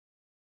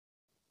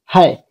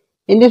Hi,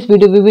 in this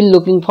video we will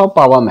looking for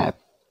power map.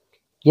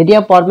 यदि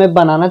आप power map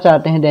बनाना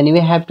चाहते हैं then we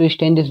have to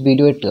stay in this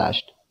video at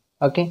last.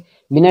 Okay,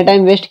 बिना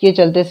time waste किए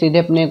चलते सीधे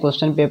अपने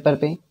क्वेश्चन पेपर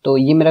पे। तो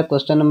ये मेरा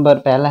क्वेश्चन नंबर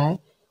पहला है।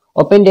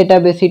 Open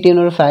database sheet in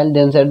your file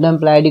then set the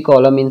employ ID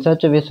column in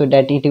such a way so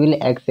that it will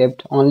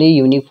accept only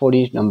unique 4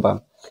 digit number.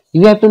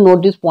 You have to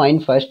note this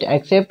point first.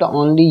 Accept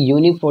only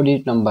unique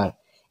 4-digit number.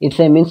 It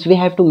means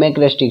we have to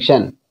make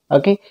restriction.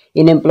 Okay,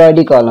 in employee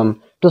ID column.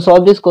 To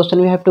solve this question,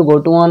 we have to go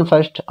to on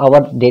first our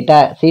data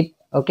sheet.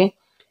 Okay,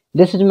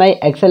 this is my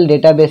Excel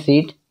database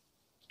sheet.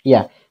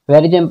 Yeah,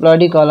 where is employee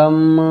ID column?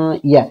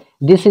 Yeah,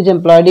 this is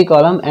employee ID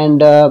column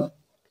and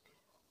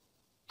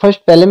first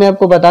पहले मैं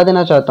आपको बता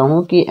देना चाहता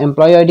हूँ कि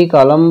employ ID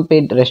column पे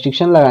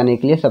restriction लगाने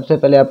के लिए सबसे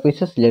पहले आपको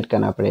इसे सिलेक्ट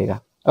करना पड़ेगा।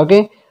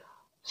 ओके,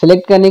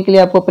 सिलेक्ट करने के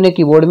लिए आपको अपने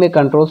कीबोर्ड में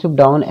कंट्रोल शिफ्ट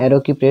डाउन एरो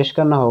की प्रेस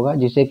करना होगा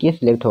जिससे कि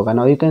सिलेक्ट होगा।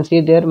 Now you can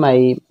see there my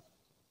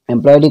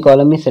employ ID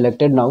column is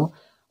selected. Now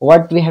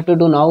what we have to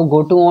do now,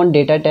 go to on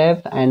data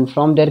tab and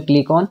from there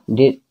click on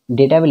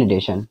data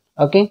validation.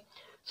 Okay,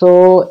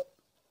 so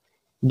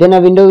then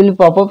a window will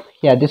pop up.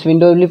 Yeah, this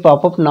window will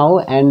pop up now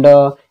and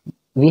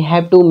we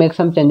have to make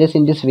some changes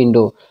in this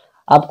window.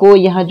 आपको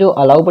यहाँ जो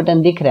allow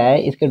button दिख रहा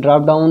है इसके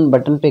drop down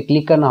button पे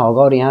click करना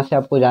होगा और यहाँ से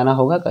आपको जाना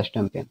होगा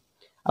कस्टम पे।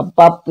 अब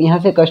आप यहाँ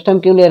से कस्टम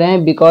क्यों ले रहे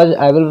हैं, because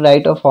I will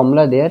write a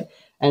formula there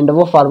and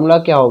वो फार्मूला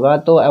क्या होगा,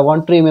 तो I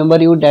want to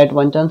remember you that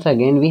one chance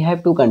again we have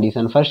to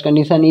condition. First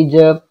condition is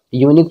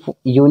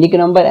unique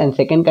number and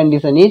second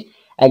condition is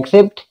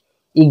accept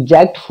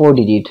exact 4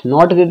 digit,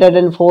 not greater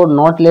than 4,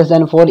 not less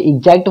than 4,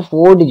 exact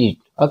 4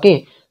 digit. Okay,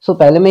 सो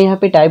पहले मैं यहाँ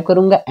पे type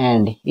करूंगा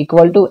and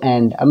equal to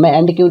and. अब मैं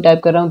and क्यों type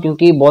कर रहा हूँ,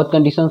 क्योंकि both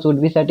condition should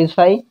be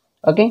satisfy.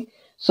 Okay,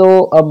 सो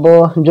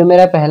अब जो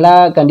मेरा पहला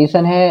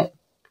कंडीशन है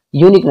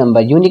यूनिक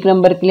नंबर, यूनिक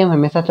नंबर के लिए हम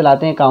हमेशा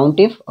चलाते हैं count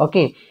if.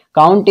 Okay,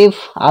 count if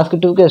ask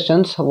two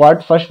questions,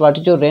 what first what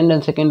is your range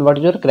and second what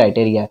is your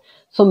criteria.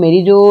 सो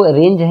मेरी जो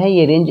रेंज है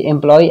ये रेंज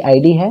एम्प्लॉय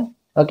आईडी है।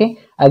 ओके,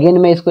 अगेन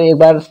मैं इसको एक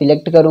बार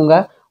सिलेक्ट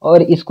करूंगा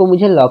और इसको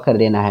मुझे लॉक कर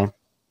देना है।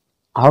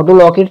 How to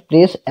lock it,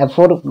 press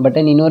F4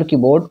 button in your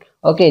keyboard.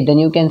 Okay, then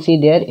you can see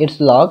there it's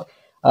lock.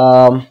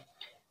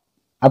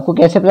 आपको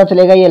कैसे पता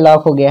चलेगा ये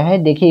लॉक हो गया है,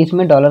 देखिए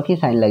इसमें डॉलर की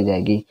साइन लग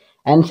जाएगी।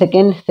 एंड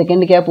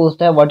सेकंड क्या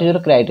पूछता है, व्हाट इज योर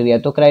क्राइटेरिया,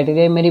 तो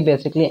क्राइटेरिया मेरी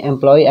बेसिकली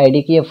एम्प्लॉय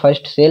आईडी की ये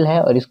फर्स्ट सेल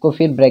है और इसको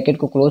फिर ब्रैकेट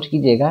को क्लोज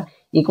कीजिएगा,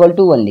 इक्वल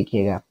टू 1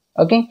 लिखिएगा।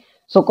 ओके,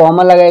 सो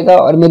कॉमा लगाएगा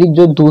और मेरी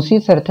जो दूसरी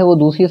शर्त है वो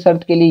दूसरी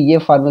शर्त के लिए ये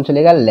फॉर्मूला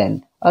चलेगा लेंथ।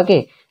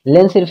 ओके,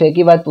 लेंथ सिर्फ एक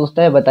ही बात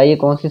पूछता है, बताइए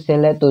कौन सी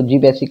सेल है, तो जी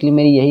बेसिकली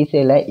मेरी यही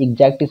सेल है,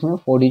 एग्जैक्ट इसमें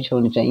 4 डिजिट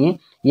होनी चाहिए।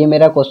 ये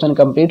मेरा क्वेश्चन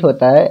कंप्लीट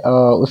होता है।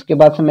 उसके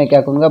बाद से मैं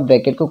क्या करूँगा,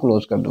 ब्रैकेट को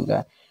क्लोज कर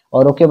दूंगा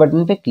और ओके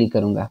बटन पे क्लिक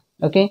करूंगा।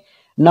 ओके,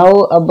 नाउ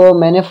अब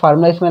मैंने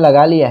फार्मूला इसमें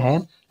लगा लिया है।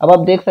 अब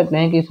आप देख सकते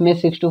हैं कि इसमें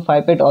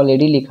 6258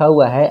 ऑलरेडी लिखा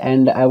हुआ है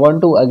and I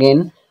want to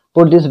again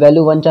put this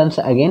value one chance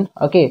again.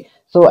 Okay,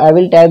 so I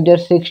will type there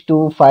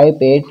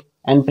 6258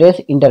 and press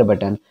enter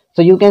button.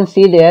 So you can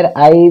see there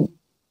I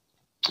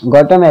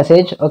got a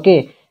message. Okay,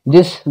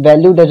 this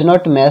value does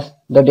not match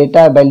the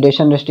data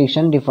validation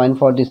restriction defined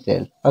for this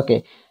cell. Okay,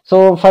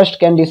 so first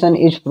condition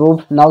is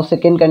proved. Now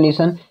second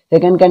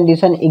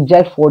condition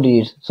exact 4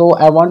 digits. So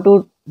I want to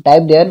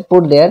type there,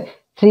 put there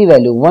 3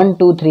 value 1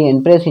 2 3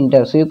 and press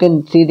enter. So you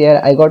can see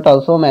there I got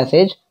also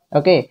message.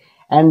 Okay,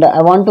 and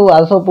I want to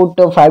also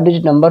put a 5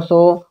 digit number.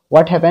 So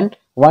what happened,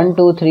 1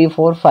 2 3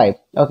 4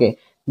 5. Okay,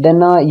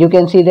 then you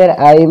can see there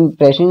I am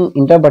pressing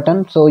enter button.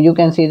 So you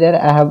can see there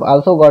I have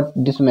also got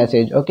this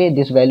message. Okay,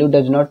 this value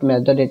does not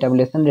match the data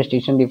validation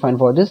restriction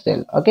defined for this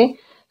cell. Okay,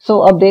 so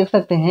अब देख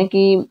सकते हैं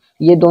कि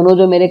ये दोनों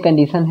जो मेरे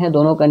condition है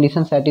दोनों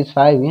कंडीशन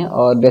सेटिस्फाई हुए हैं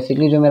और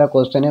बेसिकली जो मेरा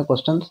क्वेश्चन है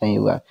क्वेश्चन सही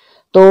हुआ।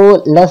 तो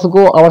let's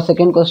go our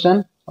second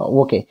question.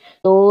 Okay,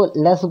 तो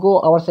let's go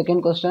our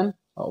second question.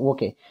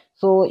 Okay,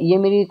 सो ये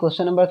मेरी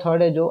क्वेश्चन नंबर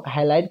 3 है जो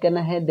हाईलाइट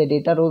करना है the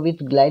data row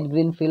with glide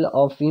green fill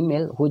of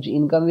female whose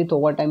income with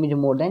over time is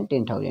more than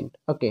 10,000।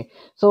 Okay,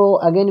 so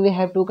again we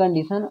have to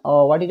condition.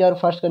 What is our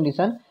first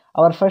condition,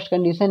 our first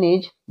condition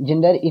is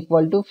gender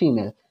equal to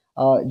female.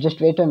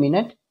 Just wait a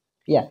minute,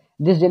 yeah,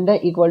 this gender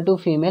equal to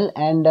female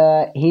and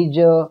his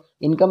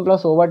income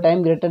plus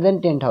overtime greater than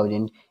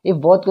 10,000. If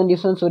both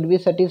conditions should be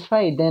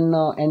satisfied then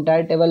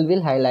entire table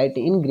will highlight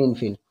in green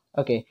field.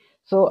 Okay,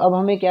 so अब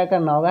हमें क्या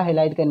करना होगा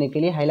highlight करने के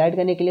लिए, highlight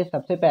करने के लिए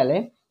सबसे पहले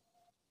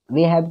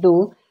we have to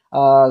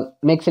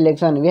make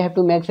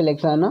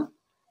selection.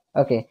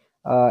 Okay,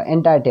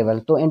 entire table,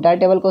 तो एंटायर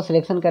टेबल को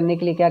सिलेक्शन करने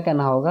के लिए क्या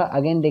करना होगा,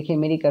 अगेन देखिए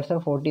मेरी कर्सर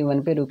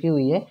 41 पे रुकी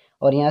हुई है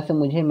और यहाँ से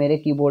मुझे मेरे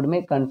कीबोर्ड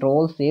में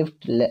कंट्रोल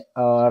शिफ्ट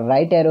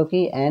राइट एरो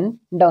की एंड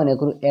डाउन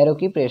एरो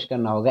की प्रेस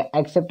करना होगा,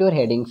 एक्सेप्ट योर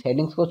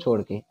हेडिंग्स को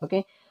छोड़ के।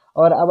 ओके,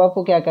 और अब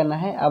आपको क्या करना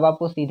है, अब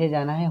आपको सीधे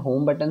जाना है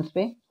होम बटन्स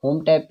पे, होम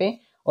टैब पे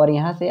और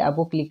यहाँ से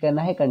आपको क्लिक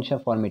करना है कंडीशन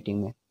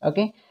फॉर्मेटिंग में।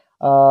 Okay,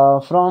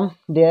 from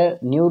their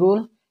new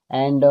rule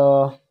and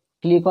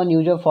click on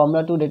use of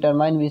formula to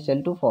determine which cell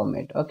to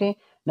format. Okay,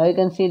 now you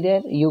can see there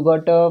you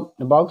got a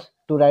box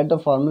to write the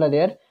formula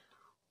there.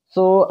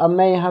 सो अब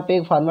मैं यहाँ पे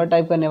एक formula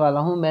type करने वाला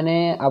हूँ। मैंने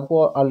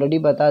आपको ऑलरेडी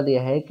बता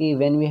दिया है कि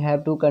when we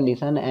have to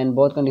condition and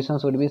both condition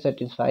should be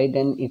satisfied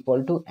than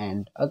equal to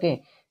and, okay,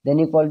 than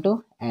equal to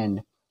and,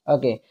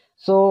 okay.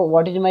 So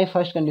what is my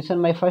first condition?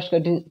 My first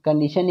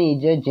condition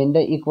is gender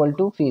equal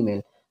to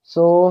female.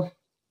 So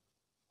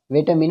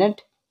wait a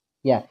minute,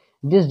 या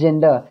this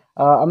gender,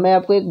 अब मैं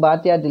आपको एक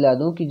बात याद दिला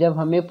दूं कि जब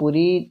हमें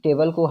पूरी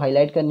टेबल को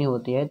हाईलाइट करनी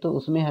होती है तो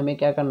उसमें हमें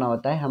क्या करना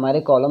होता है, हमारे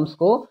कॉलम्स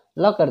को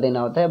लॉक कर देना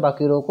होता है,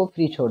 बाकी रो को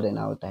फ्री छोड़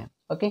देना होता है,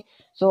 ओके।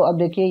 सो अब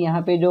देखिए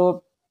यहाँ पे जो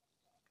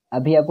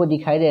अभी आपको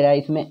दिखाई दे रहा है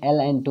इसमें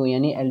L2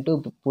 यानी L2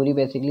 पूरी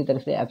बेसिकली तरह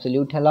से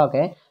एब्सोल्यूट है, लॉक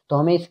है, तो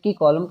हमें इसकी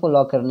कॉलम को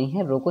लॉक करनी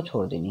है, रो को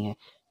छोड़ देनी है।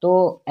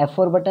 तो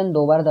F4 बटन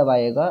 2 बार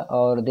दबाएगा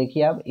और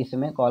देखिए आप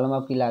इसमें कॉलम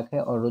आपकी लॉक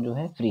है और रो जो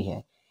है फ्री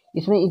है।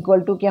 इसमें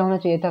इक्वल टू क्या होना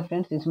चाहिए था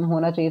फ्रेंड्स? इसमें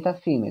होना चाहिए था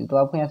फीमेल, तो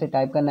आपको यहाँ से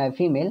टाइप करना है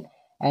फीमेल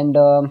एंड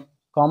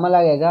कॉमा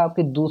लगेगा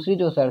आपकी दूसरी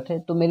जो शर्त है।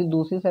 तो मेरी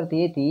दूसरी शर्त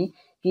ये थी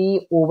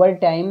कि over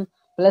time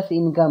plus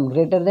income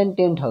greater than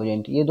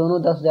 10,000, ये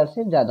दोनों 10,000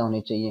 से ज़्यादा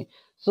होने चाहिए।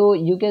 So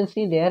you can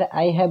see there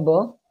I have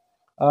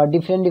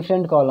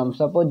different columns.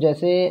 Suppose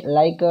जैसे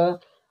like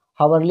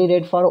hourly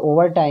rate for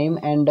overtime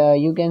and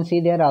you can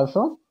see there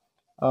also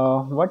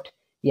what,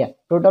 yeah,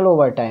 total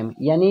overtime,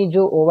 यानी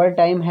जो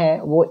overtime है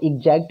वो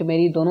exact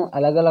मेरी दोनों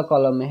अलग अलग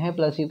कॉलम में है,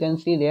 plus you can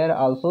see there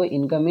also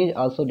income is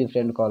also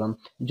different column,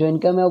 जो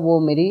इनकम है वो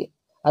मेरी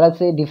अलग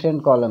से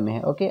डिफरेंट कॉलम में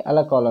है, ओके,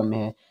 अलग कॉलम में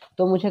है।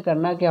 तो मुझे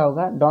करना क्या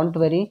होगा, डोंट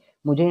वरी,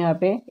 मुझे यहाँ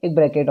पे एक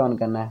ब्रैकेट ऑन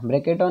करना है।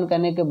 ब्रैकेट ऑन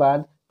करने के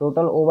बाद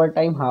टोटल ओवर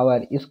टाइम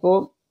हावर, इसको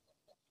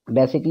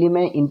बेसिकली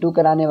मैं इंटू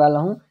कराने वाला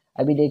हूँ।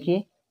 अभी देखिए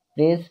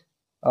प्रेस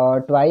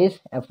ट्वाइस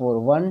F4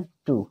 1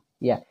 2,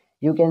 या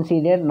you can see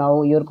there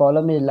now your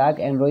column is lock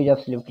and row is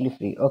absolutely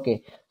free, okay.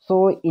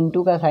 So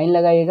into का साइन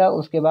लगाइएगा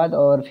उसके बाद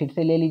और फिर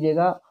से ले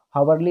लीजिएगा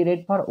hourly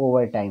rate for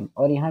over time,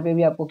 और यहाँ पे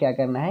भी आपको क्या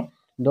करना है,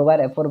 2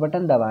 बार F4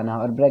 बटन दबाना है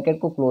और ब्रैकेट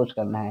को क्लोज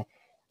करना है।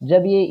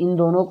 जब ये इन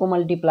दोनों को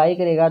मल्टीप्लाई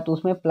करेगा तो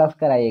उसमें प्लस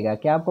कराइएगा,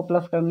 क्या आपको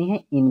प्लस करनी है,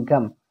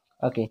 इनकम,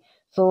 ओके।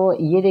 सो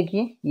ये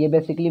देखिए ये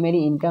बेसिकली मेरी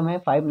इनकम है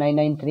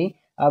 5993।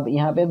 अब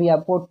यहाँ पे भी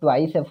आपको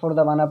ट्वाइस F4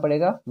 दबाना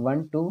पड़ेगा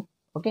 1 2,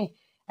 ओके।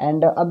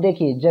 एंड अब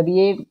देखिए जब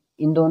ये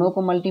इन दोनों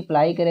को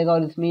मल्टीप्लाई करेगा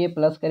और इसमें ये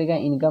प्लस करेगा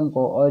इनकम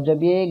को, और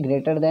जब ये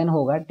ग्रेटर देन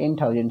होगा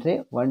 10,000 से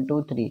 1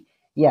 2 3,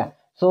 या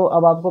सो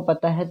अब आपको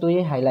पता है तो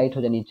ये हाईलाइट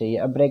हो जानी चाहिए।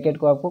 अब ब्रैकेट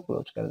को आपको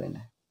क्लोज कर देना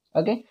है,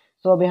 ओके।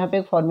 सो अब यहाँ पे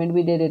एक फॉर्मेट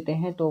भी दे देते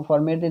हैं, तो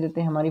फॉर्मेट दे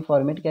देते हैं। हमारी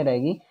फॉर्मेट क्या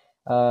रहेगी,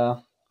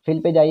 फिल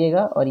पे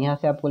जाइएगा और यहाँ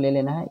से आपको ले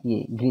लेना है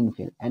ये green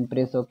fill and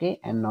press okay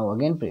and now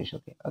again press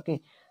okay, okay.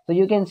 तो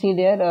you can see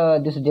there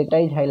this data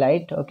is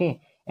highlight, okay,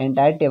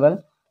 entire table.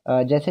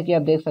 जैसे कि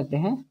आप देख सकते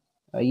हैं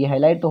ये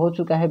हाईलाइट तो हो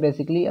चुका है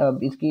बेसिकली। अब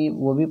इसकी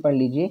वो भी पढ़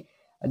लीजिए,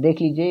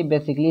 देख लीजिए।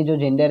 बेसिकली जो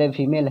जेंडर है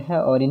फीमेल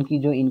है और इनकी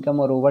जो इनकम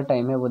और ओवर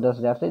टाइम है वो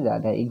 10,000 से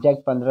ज़्यादा है,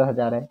 एग्जैक्ट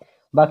 15,000 है।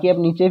 बाकी अब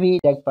नीचे भी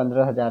एग्जैक्ट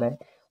 15,000 है।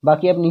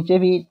 बाकी अब नीचे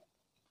भी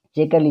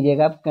चेक कर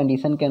लीजिएगा आप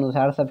कंडीशन के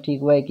अनुसार सब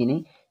ठीक हुआ है कि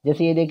नहीं।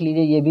 जैसे ये देख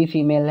लीजिए ये भी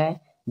फीमेल है,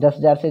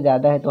 10,000 से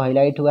ज़्यादा है तो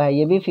हाईलाइट हुआ है।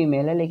 ये भी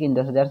फीमेल है लेकिन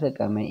 10,000 से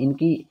कम है,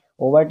 इनकी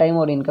ओवर टाइम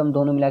और इनकम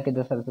दोनों मिला के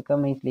 10,000 से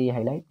कम है, इसलिए ये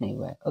हाईलाइट नहीं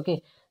हुआ है, okay.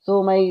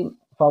 So my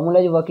formula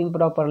is working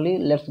properly.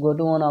 Let's go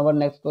to on our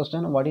next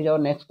question. What is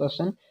our next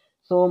question?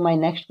 So my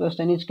next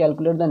question is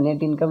calculate the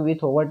net income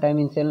with overtime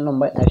in cell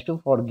number S2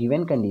 for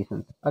given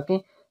conditions. Okay,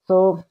 so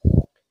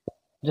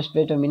just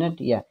wait a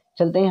minute. Yeah,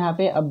 चलते हैं यहाँ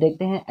पे। अब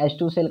देखते हैं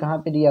S2 cell कहाँ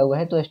पे दिया हुआ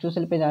है। तो S2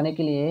 सेल पे जाने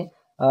के लिए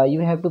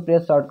you have to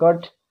press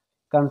shortcut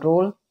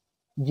Control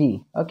G,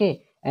 okay,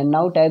 and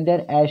now type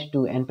there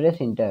S2 and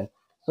press enter.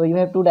 So you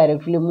have to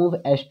directly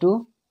move S2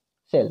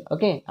 cell,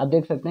 okay. आप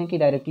देख सकते हैं कि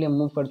डायरेक्टली हम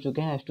मूव कर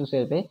चुके हैं S2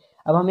 सेल पे।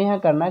 अब हमें यहाँ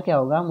करना क्या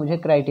होगा, मुझे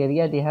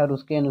क्राइटेरिया दिया है और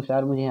उसके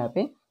अनुसार मुझे यहाँ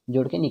पे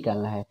जोड़ के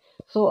निकालना है।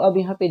 सो अब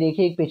यहाँ पे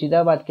देखिए एक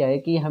पेचीदा बात क्या है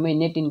कि हमें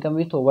net income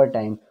with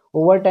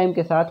over time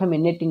के साथ हमें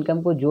नेट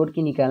इनकम को जोड़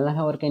के निकालना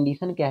है, और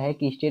कंडीशन क्या है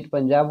कि स्टेट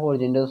पंजाब हो और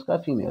जेंडर उसका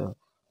फीमेल हो।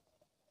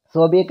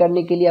 सो अब ये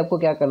करने के लिए आपको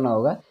क्या करना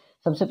होगा,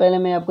 सबसे पहले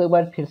मैं आपको एक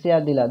बार फिर से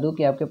याद दिला दूँ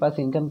कि आपके पास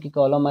इनकम की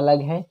कॉलम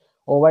अलग है,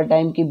 ओवर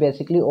टाइम की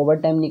बेसिकली ओवर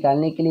टाइम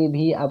निकालने के लिए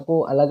भी आपको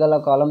अलग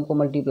अलग कॉलम को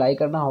मल्टीप्लाई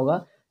करना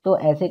होगा। तो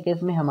ऐसे केस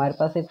में हमारे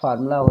पास एक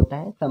फार्मूला होता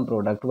है सम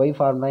प्रोडक्ट, वही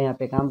फार्मूला यहाँ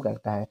पे काम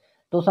करता है।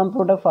 तो सम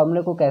प्रोडक्ट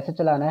फार्मूले को कैसे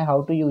चलाना है,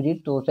 हाउ टू यूज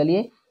इट, तो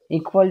चलिए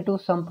equal to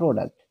some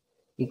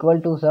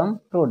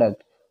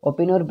product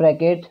open your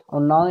bracket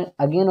और now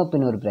again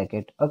open your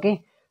bracket, okay.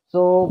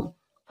 So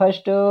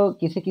first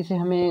किसे किसे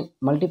हमें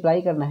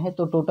मल्टीप्लाई करना है,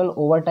 तो टोटल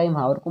ओवर टाइम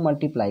हावर को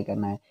मल्टीप्लाई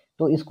करना है,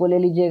 तो इसको ले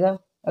लीजिएगा,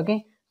 ओके।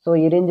 सो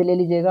ये रेंज ले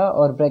लीजिएगा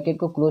और ब्रैकेट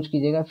को क्लोज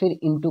कीजिएगा, फिर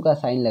इनटू का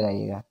साइन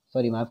लगाइएगा,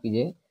 सॉरी माफ़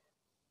कीजिए,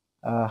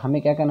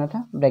 हमें क्या करना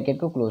था, ब्रैकेट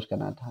को क्लोज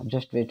करना था।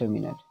 Just wait a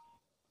minute,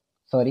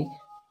 sorry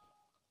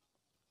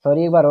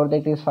एक बार और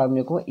देखते हैं इस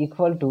फार्मूले को,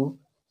 इक्वल टू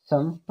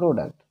सम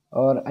प्रोडक्ट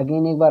और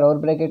अगेन एक बार और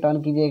ब्रैकेट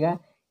ऑन कीजिएगा।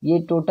 ये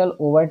टोटल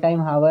ओवर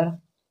टाइम हावर,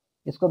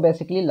 इसको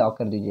बेसिकली लॉक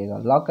कर दीजिएगा।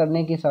 लॉक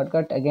करने की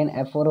शॉर्टकट अगेन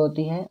F4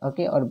 होती है,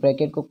 ओके, और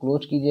ब्रैकेट को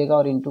क्लोज कीजिएगा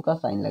और इनटू का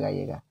साइन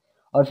लगाइएगा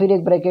और फिर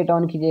एक ब्रैकेट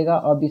ऑन कीजिएगा।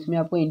 अब इसमें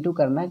आपको इनटू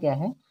करना क्या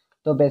है,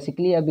 तो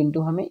बेसिकली अब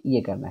इनटू हमें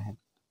ये करना है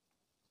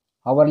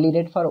hourly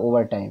rate for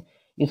over time.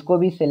 इसको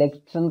भी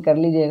सिलेक्शन कर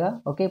लीजिएगा,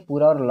 ओके,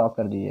 पूरा और लॉक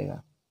कर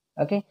दीजिएगा,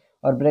 ओके,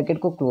 और ब्रैकेट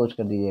को क्लोज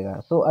कर दीजिएगा।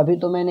 सो अभी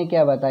तो मैंने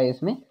क्या बताया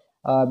इसमें,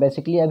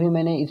 बेसिकली अभी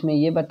मैंने इसमें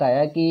ये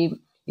बताया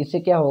कि इससे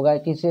क्या होगा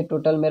कि इससे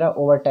टोटल मेरा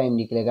ओवर टाइम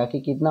निकलेगा कि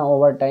कितना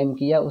ओवर टाइम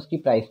किया उसकी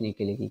प्राइस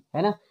निकलेगी,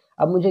 है ना।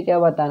 अब मुझे क्या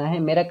बताना है,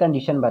 मेरा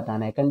कंडीशन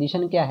बताना है।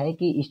 कंडीशन क्या है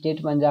कि स्टेट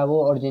पंजाब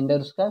हो और जेंडर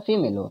उसका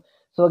फीमेल हो।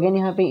 सो अगेन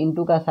यहाँ पे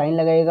इंटू का साइन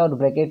लगाइएगा और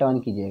ब्रैकेट ऑन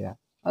कीजिएगा,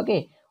 ओके।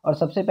 और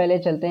सबसे पहले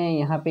चलते हैं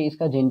यहाँ पे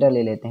इसका जेंडर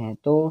ले लेते हैं।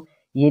 तो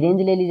ये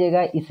रेंज ले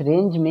लीजिएगा, इस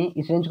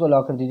रेंज को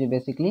लॉक कर दीजिए।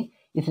 बेसिकली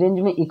इस रेंज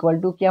में इक्वल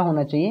टू क्या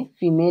होना चाहिए,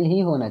 फीमेल ही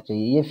होना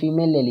चाहिए, ये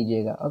फीमेल ले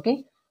लीजिएगा, okay.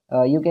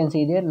 You can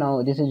see there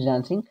now this is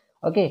dancing,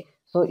 okay.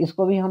 सो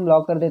इसको भी हम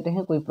लॉक कर देते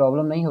हैं, कोई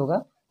प्रॉब्लम नहीं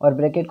होगा, और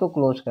ब्रैकेट को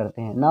क्लोज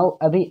करते हैं। नाउ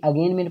अभी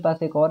अगेन मेरे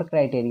पास एक और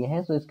क्राइटेरिया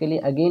है, सो इसके लिए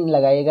अगेन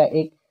लगाइएगा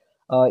एक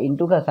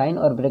इंटू का साइन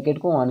और ब्रैकेट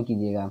को ऑन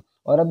कीजिएगा।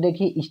 और अब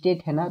देखिए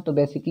स्टेट है ना, तो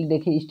बेसिकली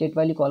देखिए स्टेट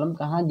वाली कॉलम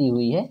कहाँ दी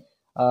हुई है,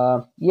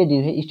 ये दी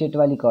हुई है स्टेट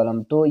वाली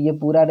कॉलम। तो ये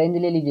पूरा रेंज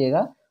ले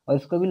लीजिएगा और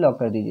इसको भी लॉक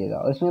कर दीजिएगा,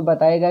 और इसमें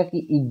बताएगा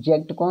कि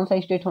एग्जैक्ट कौन सा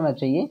स्टेट होना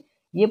चाहिए,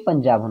 ये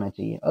पंजाब होना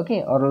चाहिए,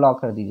 ओके, और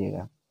लॉक कर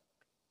दीजिएगा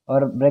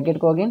और ब्रैकेट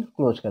को अगेन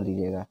क्लोज कर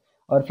दीजिएगा,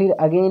 और फिर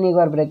अगेन एक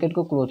बार ब्रैकेट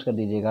को क्लोज कर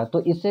दीजिएगा। तो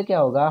इससे क्या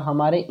होगा,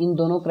 हमारे इन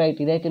दोनों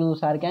क्राइटेरिया के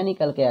अनुसार क्या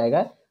निकल के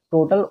आएगा,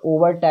 टोटल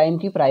ओवर टाइम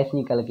की प्राइस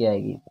निकल के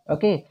आएगी,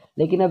 ओके।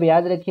 लेकिन अब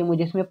याद रखिए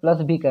मुझे इसमें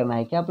प्लस भी करना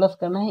है, क्या प्लस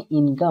करना है,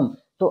 इनकम।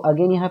 तो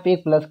अगेन यहाँ पे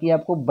एक प्लस की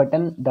आपको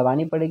बटन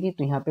दबानी पड़ेगी,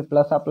 तो यहाँ पे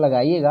प्लस आप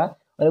लगाइएगा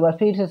और एक बार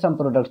फिर से सम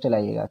प्रोडक्ट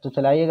चलाइएगा। तो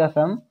चलाइएगा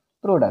सम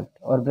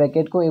प्रोडक्ट और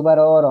ब्रैकेट को एक बार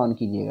और ऑन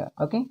कीजिएगा,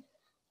 ओके।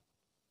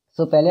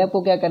 सो पहले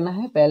आपको क्या करना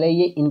है, पहले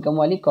ये इनकम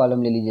वाली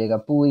कॉलम ले लीजिएगा,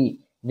 पूरी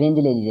रेंज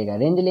ले लीजिएगा।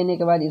 रेंज लेने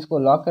के बाद इसको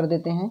लॉक कर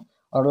देते हैं,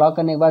 और लॉक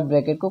करने के बाद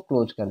ब्रैकेट को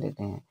क्लोज कर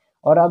देते हैं।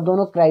 और आप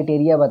दोनों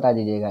क्राइटेरिया बता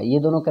दीजिएगा, ये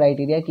दोनों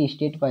क्राइटेरिया की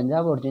स्टेट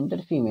पंजाब और जेंडर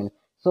फीमेल।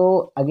 सो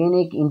अगेन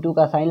एक इंटू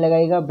का साइन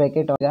लगाइएगा,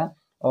 ब्रैकेट होगा,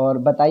 और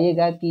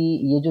बताइएगा कि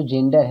ये जो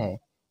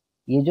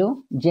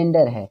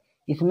जेंडर है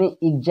इसमें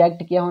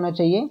एग्जैक्ट क्या होना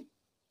चाहिए,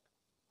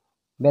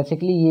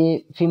 बेसिकली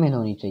ये फीमेल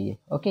होनी चाहिए,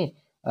 okay.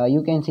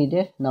 You can see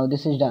there now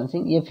this is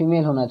dancing, ये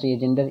फीमेल होना चाहिए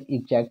जेंडर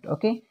एग्जैक्ट,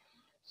 ओके।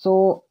 सो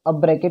अब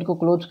ब्रैकेट को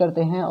क्लोज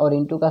करते हैं और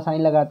इंटू का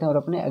साइन लगाते हैं और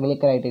अपने अगले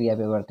क्राइटेरिया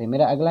पे बढ़ते हैं।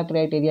 मेरा अगला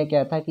क्राइटेरिया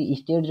क्या था कि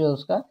स्टेट जो है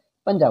उसका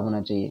पंजाब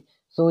होना चाहिए।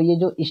 सो ये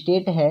जो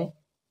स्टेट है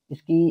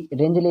इसकी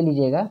रेंज ले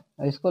लीजिएगा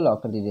और इसको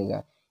लॉक कर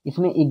दीजिएगा।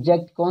 इसमें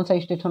एग्जैक्ट कौन सा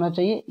स्टेट होना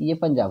चाहिए, ये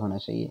पंजाब होना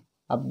चाहिए।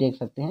 आप देख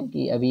सकते हैं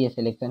कि अभी ये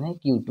सिलेक्शन है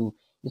Q2,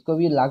 इसको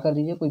भी ला कर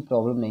दीजिए, कोई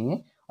प्रॉब्लम नहीं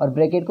है। और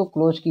ब्रैकेट को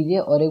क्लोज कीजिए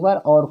और एक बार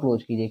और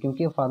क्लोज कीजिए,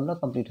 क्योंकि ये फार्मूला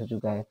कंप्लीट हो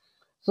चुका है।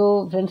 So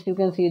friends, you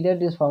can see that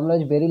this formula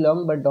is very long,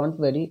 but don't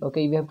worry,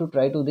 okay, we have to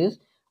try to this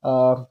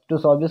to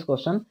solve this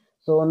question.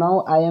 So now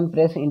I am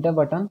press enter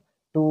button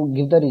to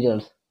give the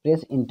results,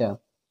 press enter,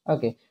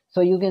 okay.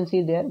 So you can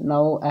see there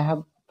now I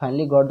have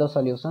finally got the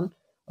solution,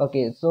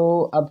 okay. So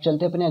अब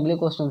चलते अपने अगले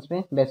questions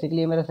पे। Basically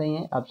ये मेरा सही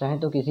है, आप चाहें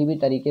तो किसी भी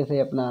तरीके से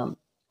अपना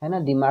है ना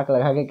दिमाग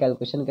लगा के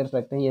कैलकुलेशन कर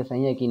सकते हैं ये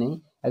सही है कि नहीं।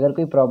 अगर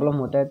कोई प्रॉब्लम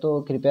होता है तो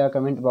कृपया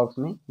कमेंट बॉक्स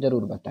में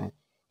ज़रूर बताएं।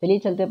 चलिए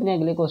चलते अपने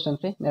अगले क्वेश्चन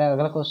पे। मेरा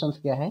अगला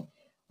क्वेश्चन क्या है,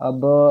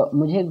 अब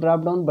मुझे एक ड्रॉप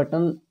डाउन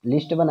बटन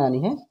लिस्ट बनानी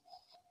है।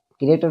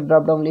 Create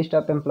drop down list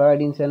of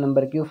employed in cell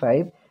number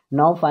Q5।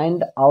 Now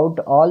find out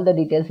all the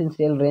details in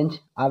cell range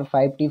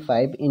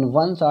R5T5 in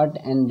one shot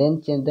and then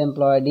change the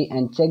employed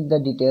and check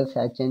the details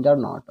has change और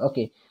not,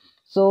 okay.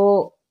 सो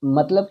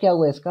मतलब क्या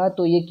हुआ इसका,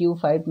 तो ये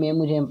Q5 में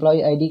मुझे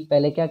employ ID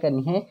पहले क्या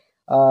करनी है,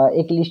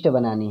 एक लिस्ट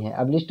बनानी है।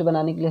 अब लिस्ट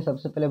बनाने के लिए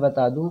सबसे पहले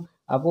बता दूं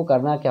आपको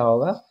करना क्या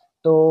होगा।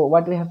 तो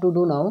what we have to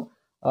do now,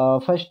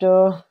 first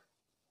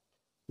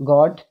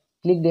got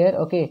click there,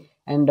 okay,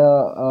 and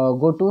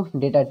go to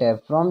data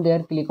tab. From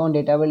there click on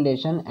data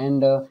validation,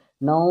 and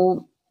now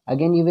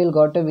again you will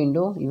got a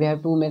window, you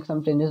have to make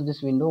some changes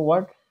this window.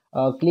 What,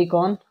 click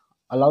on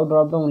allow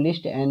drop down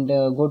list and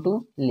go to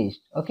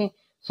list, okay.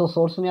 So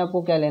source में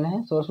आपको क्या लेना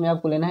है, source में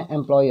आपको लेना है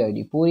employ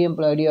ID, पूरी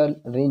एम्प्लॉय ID और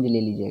रेंज ले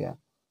लीजिएगा।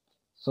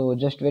 So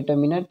just wait a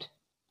minute,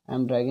 I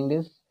am dragging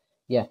this,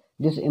 या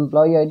दिस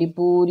एम्प्लॉय ID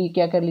पूरी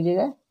क्या कर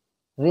लीजिएगा,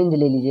 रेंज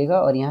ले लीजिएगा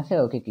और यहाँ से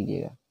ओके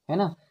कीजिएगा, है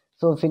ना।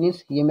 सो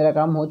फिनिश, ये मेरा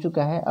काम हो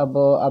चुका है। अब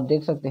आप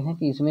देख सकते हैं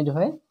कि इसमें जो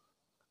है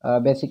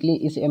बेसिकली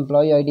इस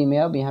एम्प्लॉय ID में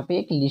अब यहाँ पे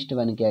एक लिस्ट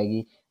बन के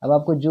आएगी। अब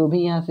आपको जो भी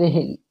यहाँ से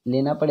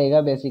लेना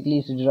पड़ेगा बेसिकली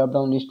इस ड्रॉप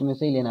डाउन लिस्ट में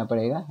से ही लेना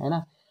पड़ेगा, है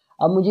ना।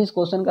 अब मुझे इस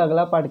क्वेश्चन का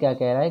अगला पार्ट क्या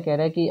कह रहा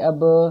है कि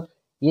अब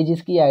ये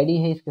जिसकी ID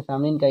है इसके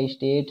सामने इनका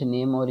स्टेट,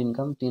 नेम और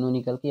इनकम तीनों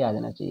निकल के आ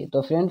जाना चाहिए।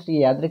 तो फ्रेंड्स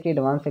ये याद रखिए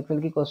एडवांस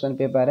एक्सेल की क्वेश्चन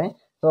पेपर है,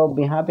 तो अब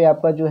यहाँ पे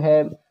आपका जो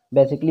है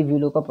बेसिकली व्यू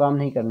लुकअप काम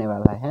नहीं करने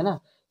वाला है ना।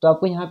 तो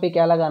आपको यहाँ पे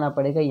क्या लगाना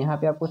पड़ेगा, यहाँ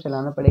पे आपको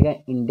चलाना पड़ेगा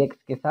इंडेक्स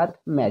के साथ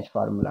मैच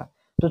फार्मूला।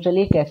 तो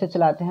चलिए कैसे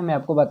चलाते हैं मैं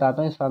आपको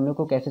बताता हूँ, इस फार्मूले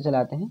को कैसे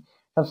चलाते हैं।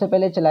 सबसे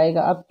पहले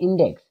चलाएगा आप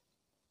इंडेक्स।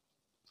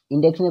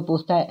 इंडेक्स में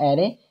पूछता है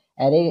एरे,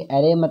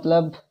 एरे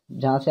मतलब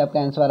जहाँ से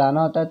आपका आंसर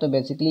आना होता है, तो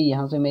बेसिकली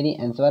यहाँ से मेरी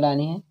आंसर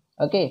आनी है,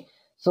 ओके।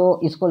 सो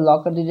इसको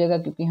लॉक कर दीजिएगा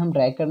क्योंकि हम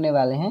ड्रैग करने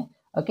वाले हैं,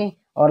 ओके।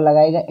 और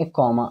लगाएगा एक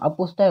कॉमा। अब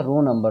पूछता है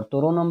रो नंबर, तो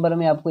रो नंबर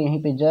में आपको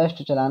यहीं पे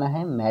जस्ट चलाना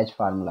है मैच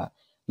फार्मूला।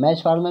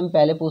 मैच फार्मूला में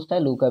पहले पूछता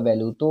है लुकअप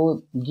वैल्यू,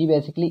 तो जी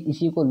बेसिकली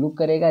इसी को लुक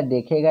करेगा,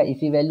 देखेगा,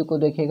 इसी वैल्यू को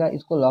देखेगा,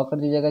 इसको लॉक कर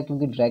दीजिएगा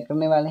क्योंकि ड्रैग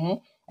करने वाले हैं,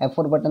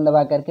 F4 बटन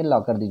दबा करके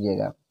लॉक कर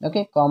दीजिएगा।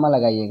 ओके, कॉमा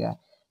लगाइएगा।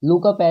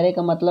 लुकअप एरे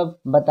का मतलब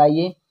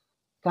बताइए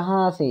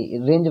कहाँ से,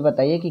 रेंज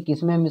बताइए कि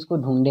किस में हम इसको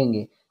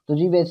ढूंढेंगे। तो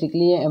जी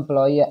बेसिकली ये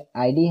एम्प्लॉय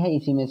आईडी है,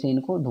 इसी में से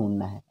इनको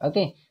ढूंढना है।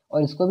 ओके,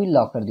 और इसको भी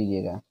लॉक कर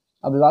दीजिएगा।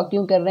 अब लॉक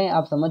क्यों कर रहे हैं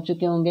आप समझ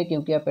चुके होंगे,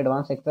 क्योंकि आप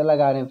एडवांस एक्सेल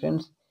लगा रहे हैं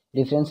फ्रेंड्स,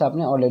 डिफरेंस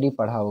आपने ऑलरेडी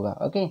पढ़ा होगा।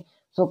 ओके,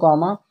 सो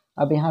कॉमा,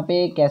 अब यहाँ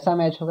पे कैसा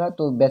मैच होगा,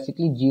 तो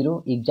बेसिकली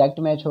 0 एग्जैक्ट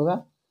मैच होगा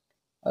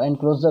and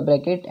close the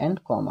bracket and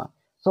comma.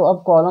 सो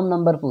अब कॉलम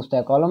नंबर पूछता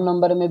है, कॉलम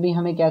नंबर में भी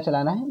हमें क्या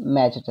चलाना है,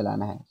 मैच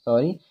चलाना है,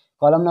 सॉरी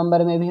कॉलम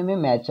नंबर में भी हमें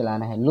मैच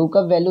चलाना है।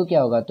 लुकअप वैल्यू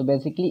क्या होगा, तो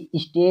बेसिकली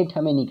स्टेट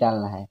हमें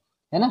निकालना है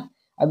ना।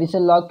 अब इसे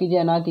लॉक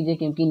कीजिए ना कीजिए,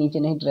 क्योंकि नीचे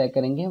नहीं ड्रैग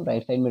करेंगे, हम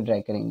राइट साइड में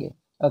ड्रैग करेंगे।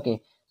 ओके,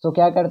 सो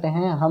क्या करते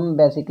हैं हम,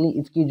 बेसिकली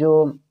इसकी जो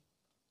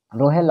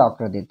रो है लॉक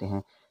कर देते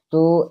हैं।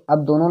 तो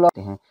अब दोनों लॉक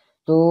हैं,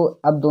 तो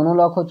अब दोनों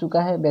लॉक हो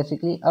चुका है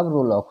बेसिकली, अब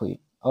रो लॉक हुई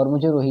और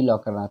मुझे रो ही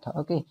लॉक करना था।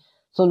 ओके,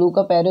 सो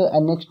lookup array,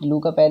 next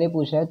lookup array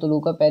पूछ रहा है, तो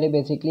लुकअप एरे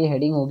बेसिकली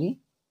हेडिंग होगी,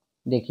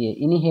 देखिए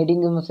इन्हीं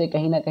हेडिंग में से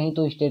कहीं ना कहीं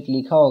तो स्टेट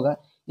लिखा होगा,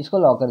 इसको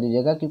लॉक कर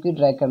दीजिएगा क्योंकि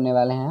ड्रैग करने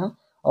वाले हैं हम।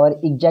 और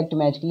एग्जैक्ट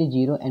मैच के लिए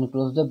 0 and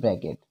close the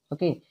bracket.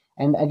 Okay,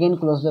 and again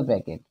close the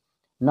bracket.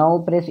 Now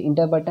press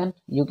inter button,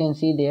 you can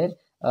see there,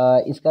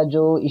 इसका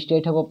जो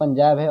स्टेट है वो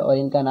पंजाब है और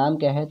इनका नाम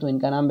क्या है, तो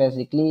इनका नाम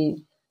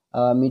बेसिकली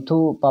मिथु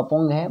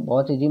पापोंग है,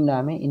 बहुत अजीब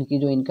नाम है। इनकी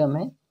जो इनकम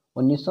है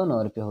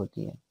 1909 रुपये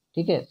होती है,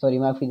 ठीक है, सॉरी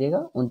माफ़ कीजिएगा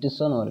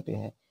 2909 रुपये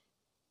है।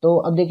 तो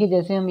अब देखिए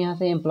जैसे हम यहाँ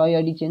से एम्प्लॉय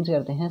आईडी चेंज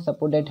करते हैं,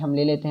 सपोज डेट हम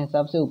ले लेते हैं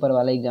सबसे ऊपर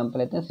वाला एग्जांपल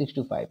लेते हैं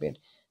 6258।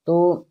 तो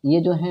ये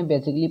जो है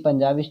बेसिकली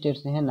पंजाब स्टेट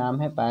से हैं, नाम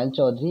है पायल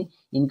चौधरी,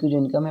 इनकी जो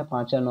इनकम है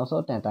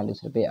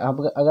 5,943 रुपये।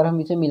 अब अगर हम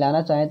इसे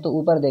मिलाना चाहें तो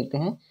ऊपर देखते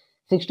हैं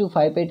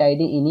 6258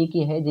 आईडी इन्हीं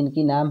की है,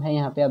 जिनकी नाम है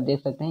यहाँ पे आप देख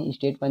सकते हैं,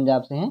 स्टेट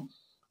पंजाब से हैं,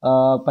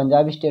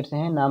 पंजाब स्टेट से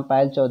हैं, नाम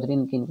पायल चौधरी,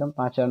 इनकी इनकम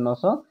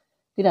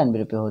 5,993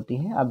 रुपये होती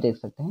है। आप देख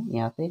सकते हैं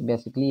यहाँ से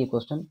बेसिकली ये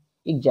क्वेश्चन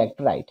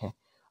एग्जैक्ट राइट है।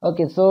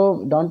 Okay, so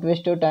don't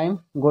waste your time.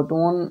 Go to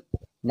on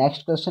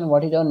next question.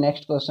 What is our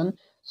next question?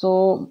 So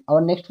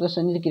our next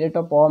question is create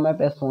a power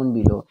map as shown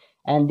below,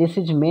 and this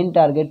is main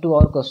target to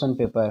our question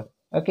paper.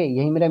 Okay,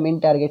 यही मेरा main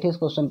target है इस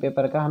question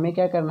paper का। हमें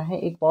क्या करना है,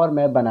 एक पावर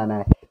मैप बनाना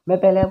है। मैं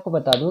पहले आपको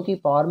बता दूं कि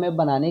पावर मैप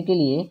बनाने के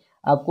लिए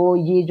आपको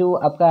ये जो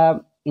आपका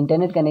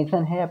इंटरनेट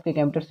कनेक्शन है आपके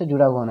कंप्यूटर से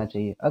जुड़ा हुआ होना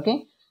चाहिए। ओके,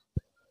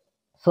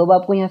 सो अब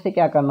आपको यहाँ से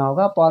क्या करना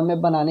होगा, पावर मैप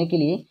बनाने के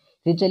लिए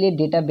फिर चलिए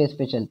डेटाबेस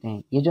पे चलते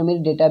हैं। ये जो मेरी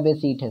डेटाबेस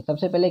सीट है,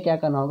 सबसे पहले क्या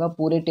करना होगा,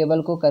 पूरे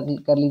टेबल को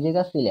कर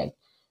लीजिएगा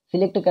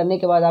सिलेक्ट करने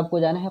के बाद आपको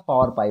जाना है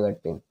पावर पाइवट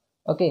पे।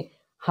 ओके,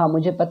 हाँ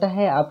मुझे पता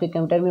है आपके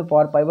कंप्यूटर में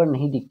पावर पाइवट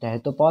नहीं दिखता है,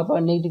 तो पावर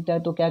पाइवट नहीं दिखता है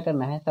तो क्या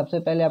करना है, सबसे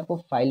पहले आपको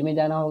फाइल में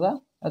जाना होगा।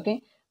 ओके,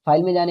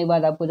 फाइल में जाने के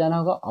बाद आपको जाना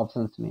होगा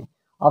ऑप्शंस में।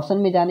 ऑप्शन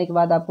में जाने के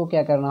बाद आपको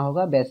क्या करना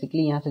होगा,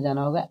 बेसिकली यहाँ से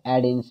जाना होगा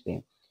एड इन्स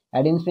पे।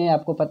 एड इन्स में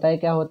आपको पता है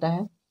क्या होता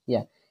है,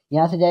 या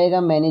यहाँ से जाएगा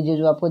मैनेज,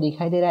 जो आपको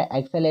दिखाई दे रहा है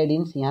एक्सेल एड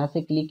इन्स, यहाँ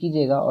से क्लिक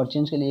कीजिएगा और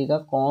चेंज कर लीजिएगा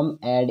कॉम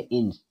एड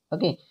इन्स।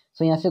 ओके,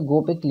 सो यहाँ से गो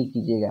पे क्लिक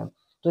कीजिएगा।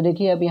 तो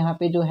देखिए अब यहाँ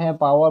पे जो है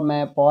power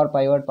map, power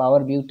pivot,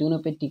 power view, तीनों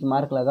पे टिक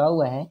मार्क लगा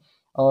हुआ है।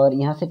 और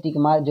यहाँ से टिक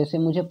मार्क, जैसे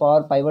मुझे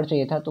पावर पाइवट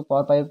चाहिए था तो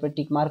पावर पाइवट पे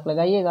टिक मार्क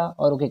लगाइएगा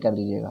और ओके कर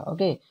दीजिएगा।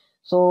 ओके,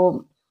 सो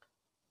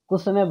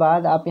कुछ समय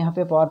बाद आप यहाँ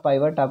पे पावर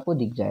पाइवट आपको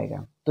दिख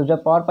जाएगा। तो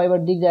जब पावर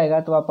पाइवट दिख जाएगा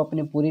तो आप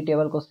अपनी पूरी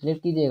टेबल को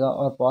सिलेक्ट कीजिएगा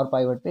और पावर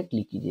पाइवट पे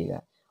क्लिक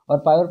कीजिएगा। और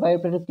पावर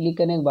पाइवट पर क्लिक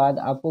करने के बाद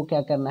आपको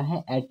क्या करना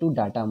है, ऐड टू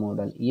डाटा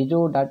मॉडल, ये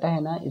जो डाटा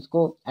है ना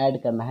इसको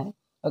ऐड करना है।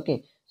 ओके,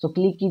 सो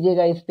क्लिक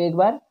कीजिएगा इस पर एक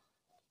बार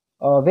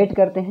और वेट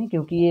करते हैं,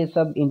 क्योंकि ये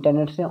सब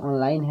इंटरनेट से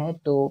ऑनलाइन है,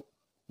 तो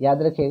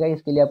याद रखिएगा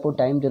इसके लिए आपको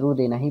टाइम जरूर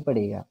देना ही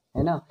पड़ेगा,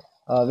 है ना,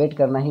 वेट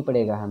करना ही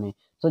पड़ेगा हमें।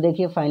 तो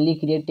देखिए फाइनली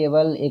क्रिएट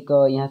टेबल एक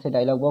यहाँ से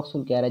डायलॉग बॉक्स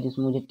खुल के आ रहा है,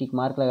 जिसमें मुझे टिक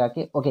मार्क लगा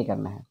के ओके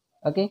करना है।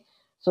 Okay,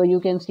 so you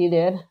can see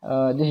there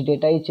this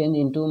data is change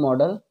into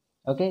model.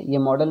 Okay, ये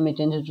मॉडल में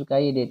चेंज हो चुका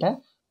है ये डेटा।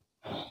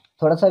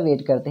 थोड़ा सा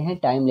वेट करते हैं,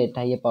 टाइम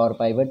लेता है ये पावर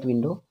पाइवट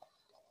विंडो,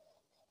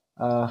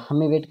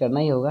 हमें वेट करना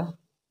ही होगा।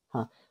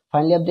 हाँ,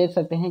 फाइनली आप देख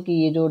सकते हैं कि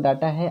ये जो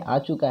डाटा है आ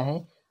चुका है।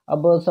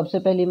 अब सबसे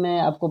पहले मैं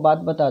आपको बात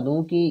बता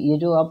दूं कि ये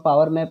जो आप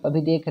पावर मैप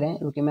अभी देख रहे हैं,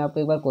 क्योंकि मैं आपको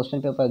एक बार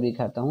क्वेश्चन पेपर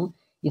दिखाता हूँ।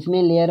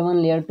 इसमें लेयर 1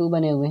 लेयर 2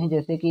 बने हुए हैं,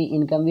 जैसे कि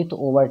इनकम विथ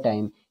ओवर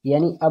टाइम,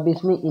 यानी अब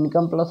इसमें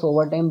इनकम प्लस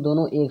ओवर टाइम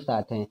दोनों एक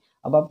साथ हैं।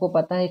 अब आपको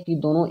पता है कि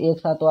दोनों एक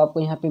साथ तो आपको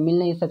यहाँ पे मिल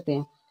नहीं सकते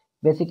हैं,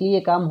 बेसिकली ये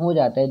काम हो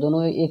जाता है,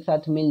 दोनों एक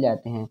साथ मिल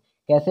जाते हैं।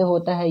 कैसे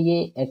होता है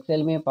ये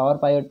एक्सेल में, पावर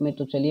पाइवट में,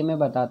 तो चलिए मैं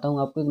बताता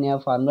हूँ आपको। एक नया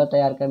फार्मूला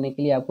तैयार करने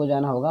के लिए आपको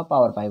जाना होगा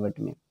पावर पाइवट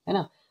में, है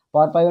ना।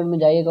 पावर पाइवट में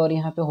जाइएगा और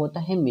यहाँ पे होता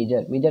है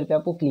मेजर पे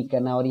आपको क्लिक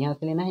करना है और यहाँ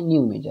से लेना है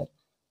न्यू मेजर,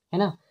 है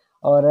ना।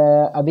 और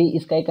अभी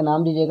इसका एक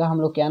नाम दीजिएगा, हम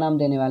लोग क्या नाम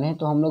देने वाले हैं,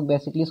 तो हम लोग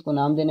बेसिकली इसको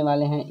नाम देने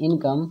वाले हैं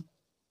इनकम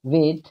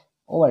विथ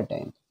ओवर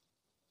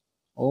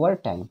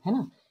टाइम, है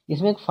ना।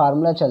 इसमें एक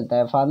फार्मूला चलता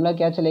है, फार्मूला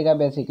क्या चलेगा,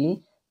 बेसिकली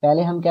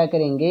पहले हम क्या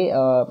करेंगे,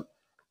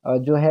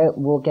 जो है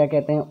वो क्या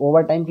कहते हैं,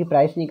 ओवर टाइम की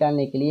प्राइस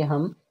निकालने के लिए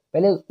हम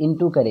पहले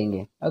इनटू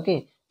करेंगे। ओके,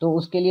 तो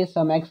उसके लिए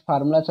सम एक्स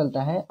फार्मूला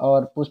चलता है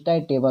और पूछता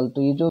है टेबल,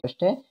 तो ये जो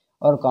फर्स्ट है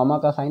और कॉमा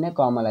का साइन है,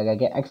 कॉमा लगा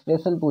गया।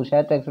 एक्सप्रेशन पूछा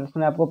है तो एक्सप्रेशन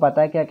में आपको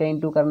पता है क्या क्या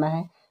इंटू करना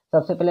है।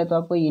 सबसे पहले तो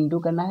आपको इंटू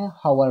करना है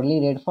hourly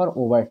rate for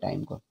over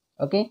time को।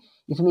 ओके,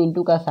 इसमें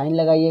इंटू का साइन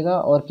लगाइएगा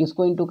और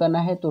किसको इंटू करना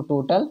है, तो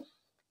टोटल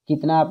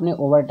कितना आपने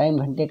ओवर टाइम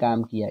घंटे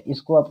काम किया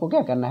इसको आपको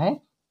क्या करना है,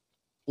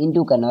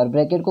 इंटू करना, और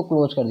ब्रैकेट को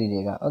क्लोज कर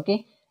दीजिएगा। ओके,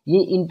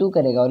 ये इंटू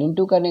करेगा और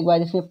इंटू करने के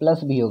बाद इसमें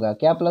प्लस भी होगा।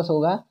 क्या प्लस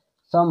होगा,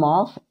 सम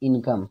ऑफ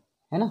इनकम,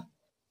 है ना,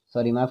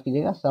 सॉरी माफ़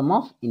कीजिएगा, सम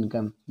ऑफ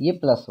इनकम, ये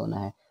प्लस होना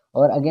है।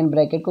 और अगेन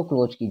ब्रैकेट को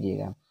क्लोज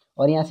कीजिएगा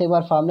और यहाँ से एक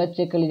बार फार्मूला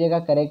चेक कर लीजिएगा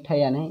करेक्ट है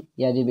या नहीं,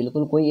 या जी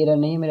बिल्कुल कोई एरर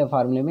नहीं है मेरे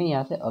फार्मूले में,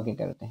 यहाँ से ओके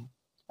करते हैं।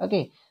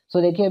 ओके,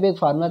 सो देखिए अब एक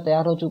फार्मूला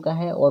तैयार हो चुका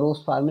है और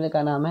उस फार्मूले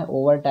का नाम है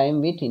ओवर टाइम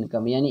विथ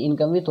इनकम, यानी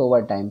इनकम विथ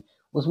ओवर टाइम,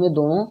 उसमें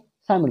दोनों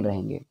शामिल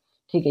रहेंगे।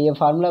 ठीक है, ये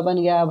फार्मूला बन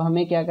गया। अब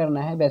हमें क्या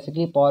करना है,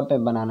 बेसिकली पावर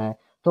मैप बनाना है।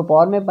 तो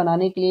पावर मैप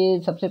बनाने के लिए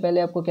सबसे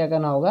पहले आपको क्या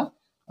करना होगा,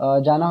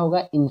 जाना होगा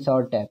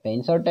इंसर्ट टैब पे।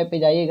 इंसर्ट टैब पे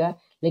जाइएगा,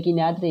 लेकिन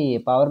याद रहिए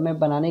पावर मैप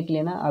बनाने के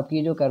लिए ना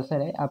आपकी जो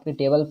कर्सर है आपके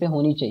टेबल पे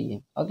होनी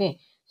चाहिए। ओके,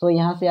 सो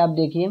यहाँ से आप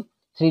देखिए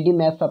 3D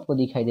मैप्स आपको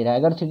दिखाई दे रहा है।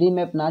 अगर 3D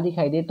मैप ना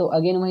दिखाई दे तो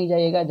अगेन वहीं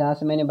जाइएगा जहाँ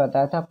से मैंने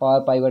बताया था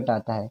पावर पाइवट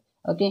आता है।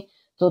 ओके,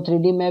 तो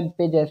 3D मैप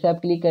पे जैसे आप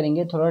क्लिक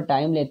करेंगे थोड़ा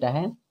टाइम लेता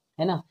है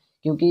ना,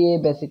 क्योंकि ये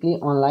बेसिकली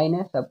ऑनलाइन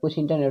है, सब कुछ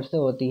इंटरनेट से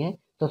होती है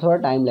तो थोड़ा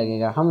टाइम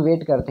लगेगा। हम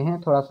वेट करते हैं,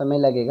 थोड़ा समय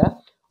लगेगा।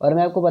 और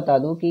मैं आपको बता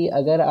दूं कि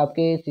अगर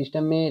आपके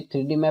सिस्टम में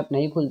 3D मैप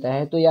नहीं खुलता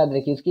है तो याद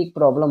रखिए इसकी एक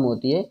प्रॉब्लम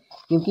होती है,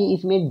 क्योंकि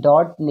इसमें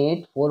डॉट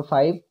नेट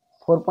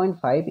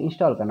 4.5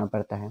 इंस्टॉल करना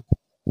पड़ता है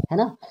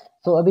ना।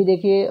 तो अभी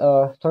देखिए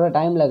थोड़ा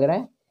टाइम लग रहा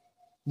है।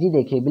 जी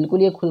देखिए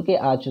बिल्कुल ये खुल के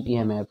आ चुकी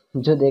है मैप,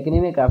 जो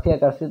देखने में काफ़ी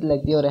आकर्षित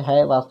लगती है और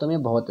है वास्तव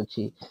में बहुत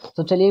अच्छी।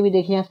 तो चलिए अभी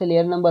देखिए यहाँ से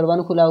लेयर नंबर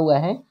 1 खुला हुआ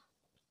है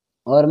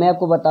और मैं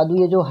आपको बता दूं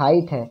ये जो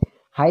हाइट है,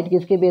 हाइट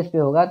किसके बेस पे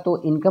होगा,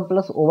 तो इनकम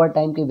प्लस ओवर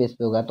टाइम के बेस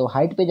पे होगा। तो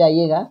हाइट पे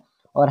जाइएगा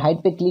और हाइट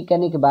पे क्लिक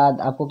करने के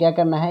बाद आपको क्या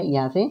करना है,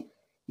 यहाँ से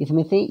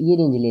इसमें से ये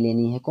रेंज ले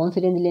लेनी है। कौन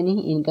सी रेंज लेनी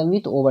है, income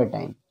with over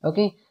time.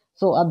 Okay,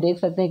 सो आप देख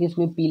सकते हैं कि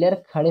इसमें पिलर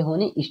खड़े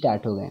होने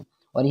स्टार्ट हो गए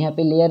और यहाँ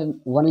पे लेयर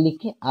 1 लिख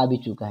के आ भी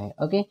चुका है।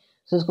 ओके,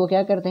 सो इसको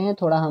क्या करते हैं,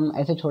 थोड़ा हम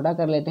ऐसे छोटा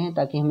कर लेते हैं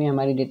ताकि हमें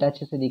हमारी डेटा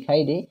अच्छे से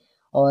दिखाई दे।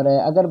 और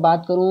अगर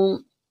बात करूँ,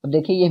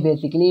 देखिए ये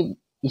बेसिकली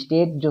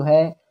स्टेट जो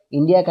है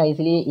इंडिया का,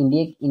 इसलिए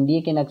इंडिया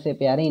के नक्शे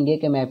पे आ रहा है, इंडिया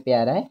के मैप पे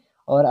आ रहा है।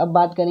 और अब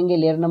बात करेंगे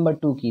लेयर नंबर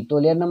 2 की, तो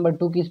लेयर नंबर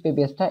 2 किस पे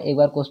बेस था, एक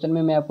बार क्वेश्चन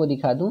में मैं आपको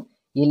दिखा दूं।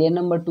 ये लेयर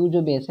नंबर 2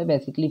 जो बेस है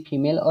बेसिकली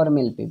फीमेल और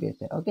मेल पे बेस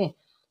है। ओके,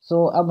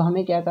 सो अब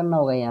हमें क्या करना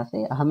होगा, यहाँ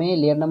से हमें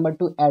लेयर नंबर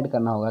 2 ऐड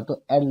करना होगा,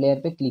 तो ऐड लेयर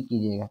पे क्लिक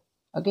कीजिएगा।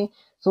 ओके,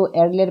 सो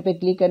ऐड लेयर पे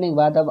क्लिक करने के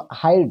बाद अब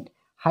हाइट,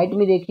 हाइट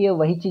में देखिए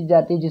वही चीज़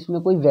जाती है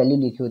जिसमें कोई वैल्यू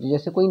लिखी होती है,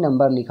 जैसे कोई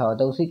नंबर लिखा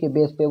होता है उसी के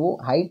बेस पे वो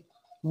हाइट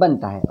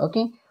बनता है।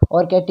 ओके,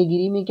 और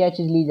कैटेगरी में क्या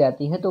चीज़ ली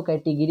जाती है, तो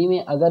कैटेगरी में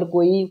अगर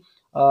कोई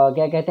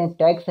क्या कहते हैं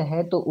टैक्स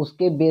है तो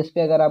उसके बेस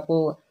पे अगर आपको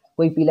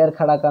कोई पिलर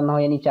खड़ा करना हो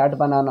यानी चार्ट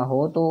बनाना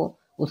हो तो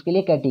उसके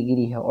लिए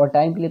कैटेगरी है। और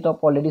टाइम के लिए तो आप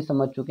ऑलरेडी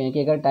समझ चुके हैं कि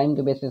अगर टाइम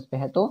के बेसिस पे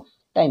है तो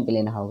टाइम पे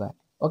लेना होगा।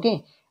 Okay,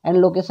 and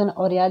location.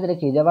 और याद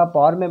रखिए जब आप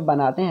पावर मैप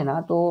बनाते हैं ना,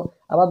 तो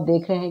अब आप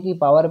देख रहे हैं कि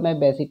पावर मैप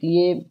बेसिकली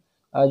ये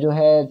जो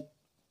है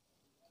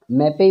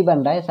मैप पे ही बन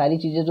रहा है। सारी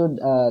चीज़ें जो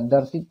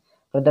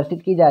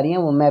प्रदर्शित की जा रही हैं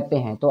वो मैप पे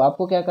हैं। तो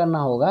आपको क्या करना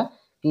होगा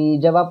कि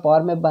जब आप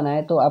पावर मैप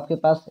बनाएं तो आपके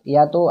पास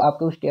या तो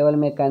आपके उस टेबल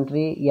में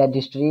कंट्री या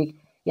डिस्ट्रिक्ट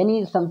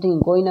यानी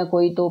समथिंग कोई ना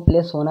कोई तो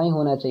प्लेस होना ही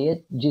होना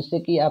चाहिए जिससे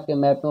कि आपके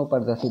मैप में वो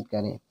प्रदर्शित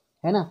करें,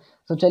 है ना।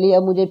 तो चलिए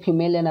अब मुझे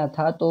फीमेल लेना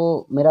था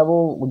तो मेरा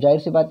वो जाहिर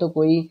सी बात तो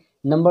कोई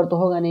नंबर तो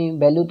होगा नहीं,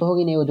 वैल्यू तो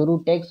होगी नहीं, वो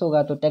जरूर टैक्स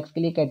होगा। तो टैक्स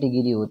के लिए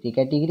कैटेगरी होती है,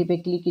 कैटेगरी पे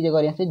क्लिक कीजिएगा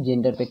और यहाँ से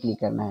जेंडर पे क्लिक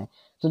करना है।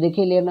 तो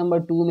देखिए लेयर नंबर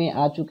 2 में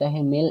आ चुका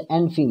है मेल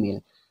एंड फीमेल।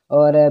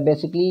 और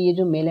बेसिकली ये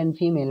जो मेल एंड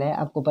फीमेल है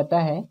आपको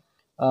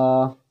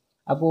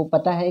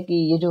पता है कि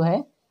ये जो है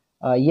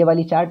ये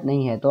वाली चार्ट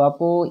नहीं है, तो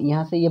आपको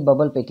यहाँ से ये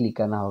बबल पे क्लिक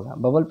करना होगा।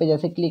 बबल पे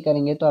जैसे क्लिक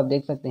करेंगे तो आप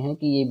देख सकते हैं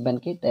कि ये बन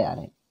के तैयार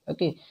है।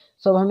 ओके,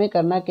 सो अब हमें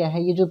करना क्या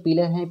है, ये जो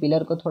पिलर हैं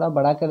पिलर को थोड़ा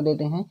बड़ा कर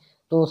देते हैं।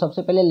 तो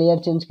सबसे पहले लेयर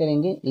चेंज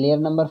करेंगे, लेयर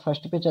नंबर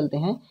फर्स्ट पे चलते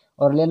हैं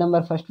और लेयर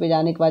नंबर फर्स्ट पे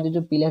जाने के बाद ये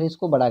जो पिलर है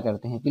इसको बड़ा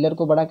करते हैं। पिलर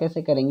को बड़ा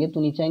कैसे करेंगे,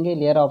 तो नीचे आएंगे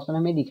लेयर ऑप्शन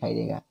हमें दिखाई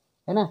देगा,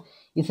 है ना।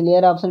 इस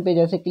लेयर ऑप्शन पे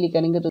जैसे क्लिक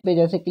करेंगे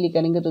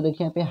तो देखिए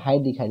यहाँ पे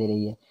हाइट दिखाई दे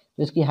रही है।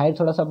 तो इसकी हाइट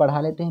थोड़ा सा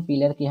बढ़ा लेते हैं,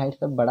 पिलर की हाइट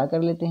सब बड़ा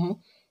कर लेते हैं।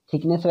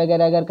 थिकनेस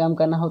वगैरह अगर कम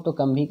करना हो तो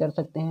कम भी कर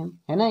सकते हैं,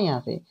 है ना,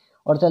 यहाँ से।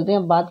 और चलते हैं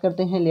अब बात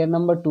करते हैं लेयर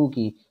नंबर 2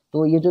 की।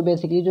 तो ये जो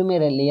बेसिकली जो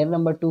मेरा लेयर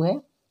नंबर 2 है,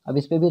 अब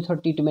इस पर भी थोड़ा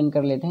ट्रीटमेंट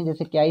कर लेते हैं।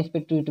 जैसे क्या इस पर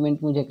ट्रीटमेंट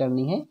मुझे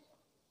करनी है,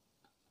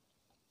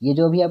 ये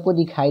जो भी आपको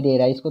दिखाई दे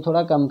रहा है इसको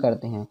थोड़ा कम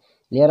करते हैं।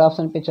 लेयर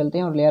ऑप्शन पे चलते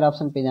हैं और लेयर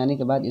ऑप्शन पे जाने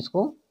के बाद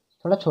इसको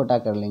थोड़ा छोटा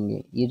कर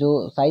लेंगे। ये जो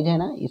साइज है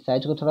ना इस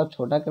साइज को थोड़ा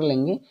छोटा कर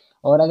लेंगे।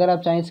 और अगर आप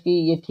चाहें इसकी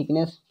ये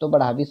थिकनेस तो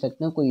बढ़ा भी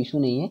सकते हो, कोई इशू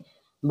नहीं है।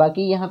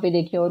 बाकी यहाँ पे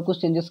देखिए और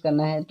कुछ चेंजेस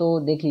करना है तो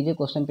देख लीजिए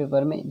क्वेश्चन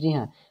पेपर में। जी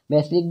हाँ,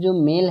 बेसिक जो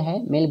मेल है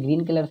मेल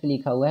ग्रीन कलर से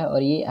लिखा हुआ है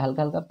और ये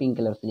हल्का हल्का पिंक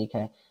कलर से लिखा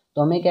है।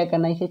 तो हमें क्या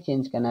करना है, इसे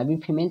चेंज करना है। अभी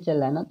फीमेल चल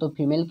रहा है ना, तो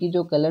फीमेल की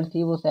जो कलर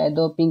थी वो शायद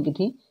पिंक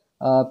थी।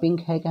 पिंक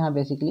है कहाँ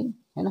बेसिकली,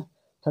 है ना,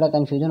 थोड़ा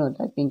कन्फ्यूजन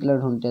होता है पिंक कलर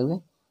ढूंढते हुए।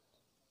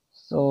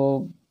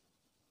 So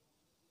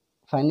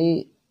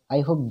finally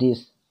I hope this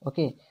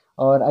okay.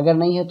 और अगर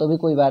नहीं है तो भी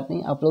कोई बात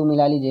नहीं, आप लोग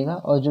मिला लीजिएगा।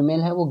 और जो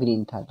मेल है वो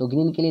ग्रीन था, तो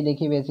ग्रीन के लिए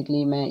देखिए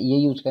बेसिकली मैं ये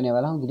यूज़ करने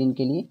वाला हूँ ग्रीन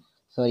के लिए।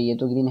 सॉरी, ये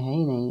तो ग्रीन है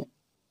ही नहीं,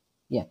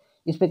 या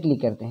इस पर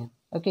क्लिक करते हैं।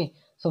 ओके,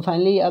 सो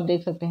फाइनली आप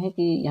देख सकते हैं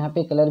कि यहाँ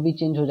पे कलर भी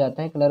चेंज हो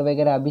जाता है, कलर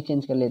वगैरह आप भी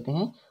चेंज कर लेते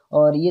हैं।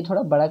 और ये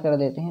थोड़ा बड़ा कर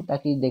देते हैं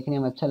ताकि देखने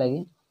में अच्छा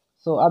लगे।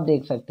 सो आप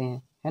देख सकते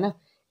हैं, है ना,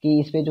 कि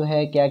इस पे जो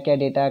है क्या क्या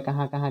डेटा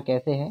कहाँ कहाँ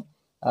कैसे है,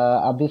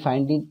 आप भी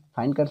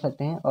फाइंड कर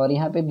सकते हैं। और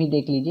यहाँ पे भी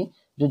देख लीजिए,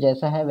 जो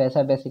जैसा है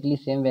वैसा बेसिकली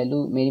सेम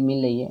वैल्यू मेरी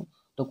मिल रही है,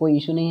 तो कोई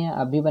इशू नहीं है,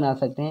 आप भी बना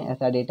सकते हैं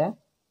ऐसा डेटा,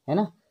 है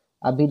ना,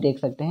 आप भी देख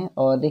सकते हैं।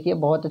 और देखिए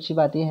बहुत अच्छी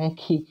बात यह है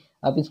कि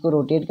आप इसको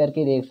रोटेट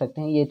करके देख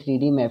सकते हैं। ये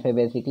 3D मैप है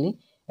बेसिकली।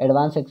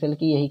 एडवांस एक्सेल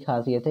की यही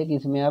खासियत है कि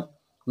इसमें आप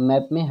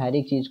मैप में हर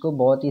एक चीज़ को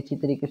बहुत ही अच्छी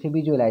तरीके से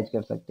विजुअलाइज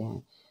कर सकते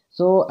हैं।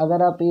 सो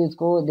अगर आप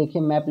इसको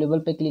देखिए मैप लेवल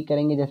पे क्लिक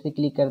करेंगे, जैसे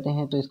क्लिक करते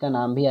हैं तो इसका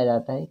नाम भी आ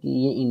जाता है कि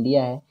ये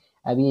इंडिया है,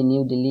 अब ये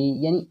न्यू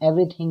दिल्ली, यानी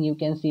everything you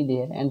can see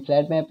there. And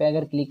flat map पे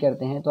अगर क्लिक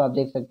करते हैं तो आप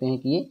देख सकते हैं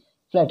कि ये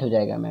फ्लैट हो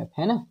जाएगा मैप,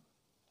 है ना।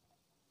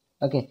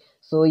 ओके,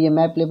 सो ये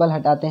मैप लेबल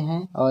हटाते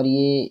हैं और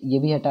ये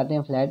भी हटाते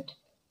हैं फ्लैट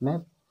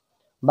मैप।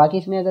 बाकी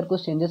इसमें अगर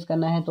कुछ चेंजेस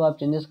करना है तो आप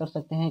चेंजेस कर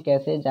सकते हैं।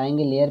 कैसे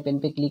जाएंगे, लेयर पेन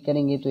पे क्लिक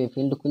करेंगे तो ये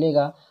फील्ड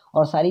खुलेगा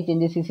और सारी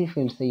चेंजेस इसी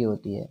फील्ड से ही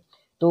होती है।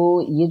 तो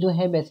ये जो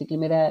है बेसिकली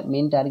मेरा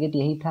मेन टारगेट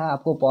यही था,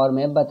 आपको पावर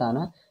मैप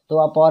बताना। तो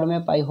आप पावर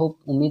मैप, आई होप,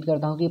 उम्मीद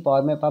करता हूँ कि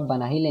पावर मैप आप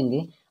बना ही लेंगे।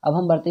 अब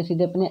हम बढ़ते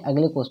सीधे अपने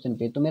अगले क्वेश्चन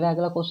पे। तो मेरा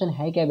अगला क्वेश्चन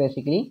है क्या,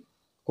 बेसिकली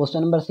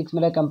क्वेश्चन नंबर 6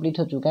 मेरा कंप्लीट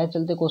हो चुका है।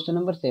 चलते क्वेश्चन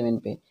नंबर 7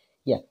 पे।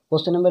 या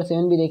क्वेश्चन नंबर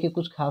 7 भी देखिए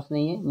कुछ खास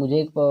नहीं है, मुझे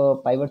एक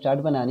पाइवट चार्ट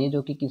बनानी है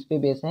जो कि किस पे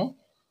बेस है,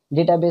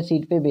 डेटाबेस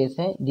सीट पे बेस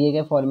है, दिए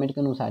गए फॉर्मेट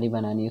के अनुसार ही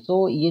बनानी है।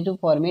 सो ये जो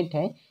फॉर्मेट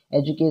है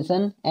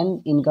एजुकेशन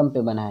एंड इनकम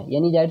पे बना है,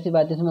 यानी जाहिर सी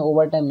बात है इसमें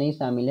ओवर टाइम नहीं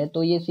शामिल है।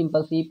 तो ये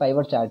सिंपल सी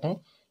पाइवट चार्ट है।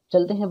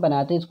 चलते हैं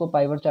बनाते हैं इसको,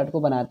 पाइवट चार्ट को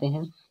बनाते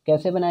हैं।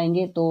 कैसे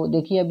बनाएंगे, तो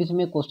देखिए अब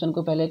इसमें क्वेश्चन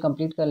को पहले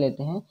कंप्लीट कर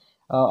लेते हैं।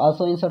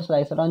 Also insert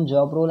slicer on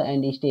job role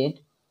and state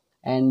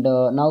and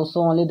now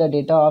show only the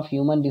data of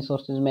human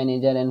resources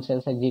manager and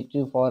sales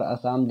executive for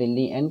Assam,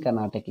 Delhi and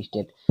Karnataka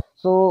state.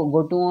 So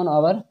go to on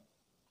our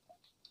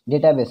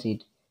database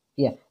sheet.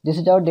 Yeah, this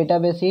is our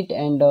database sheet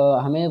and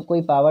हमें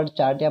कोई power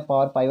chart या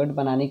power pivot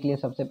बनाने के लिए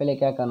सबसे पहले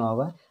क्या करना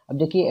होगा। अब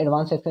देखिए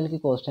एडवांस एक्सेल की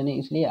क्वेश्चन है,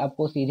 इसलिए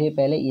आपको सीधे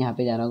पहले यहाँ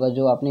पे जाना होगा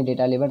जो आपने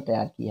डेटा लेवल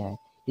तैयार किया है।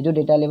 ये जो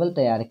डेटा लेवल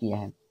तैयार किया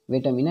है,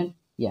 वेट अ मिनट,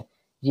 या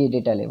ये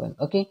डेटा लेवल।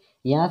 ओके,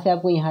 यहाँ से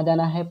आपको यहाँ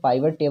जाना है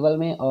पाइवट टेबल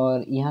में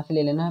और यहाँ से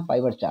ले लेना है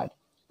पाइवट चार्ट।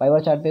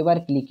 पाइवट चार्ट पे एक बार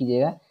क्लिक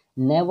कीजिएगा।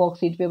 नया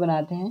वर्कशीट पे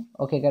बनाते हैं,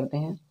 ओके करते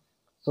हैं।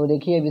 सो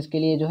देखिए अब इसके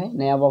लिए जो है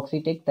नया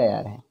वर्कशीट एक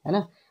तैयार है ना।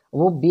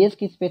 वो बेस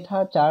किस पे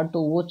था चार्ट,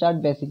 तो वो चार्ट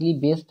बेसिकली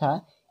बेस था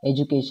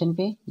एजुकेशन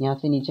पे। यहाँ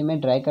से नीचे मैं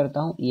ड्रैग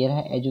करता हूँ, ये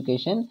रहा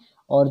एजुकेशन,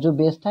 और जो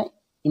बेस था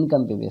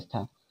इनकम पे बेस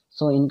था।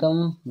 So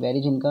income, where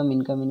is income,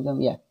 income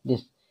income, या दिस,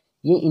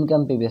 ये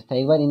इनकम पे बेस था।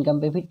 एक बार इनकम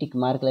पे भी टिक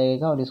मार्क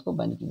लगेगा और इसको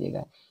बंद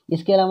कीजिएगा।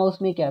 इसके अलावा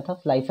उसमें क्या था,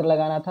 स्लाइसर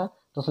लगाना था।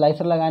 तो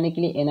स्लाइसर लगाने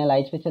के लिए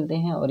एनालाइज पे चलते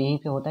हैं और यहीं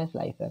पे होता है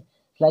स्लाइसर।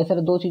 स्लाइसर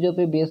दो चीज़ों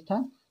पे बेस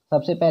था।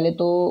 सबसे पहले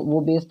तो वो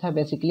बेस था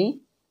बेसिकली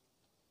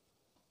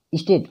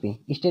स्टेट पे।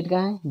 स्टेट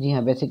कहाँ है, जी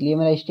हाँ बेसिकली ये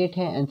मेरा स्टेट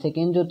है। एंड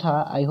सेकेंड जो था,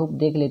 आई होप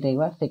देख लेते हैं एक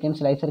बार, सेकेंड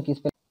स्लाइसर किस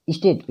पे,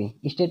 स्टेट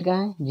पे। स्टेट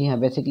कहाँ है, जी हाँ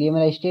बेसिकली ये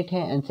मेरा स्टेट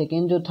है। एंड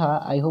सेकेंड जो था,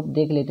 आई होप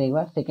देख लेते हैं एक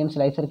बार, सेकेंड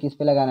स्लाइसर किस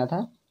पे लगाना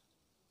था।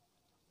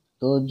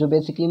 तो जो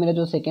बेसिकली मेरा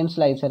जो सेकेंड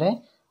स्लाइसर है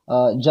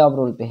जॉब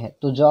रोल पे है।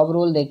 तो जॉब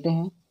रोल देखते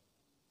हैं,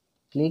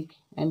 क्लिक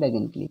एंड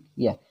अगेन क्लिक,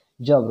 या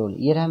जॉब रोल,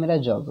 ये रहा मेरा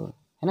जॉब रोल,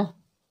 है ना।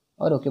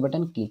 और ओके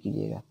बटन क्लिक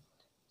कीजिएगा।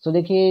 सो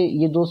देखिए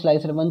ये दो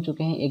स्लाइसर बन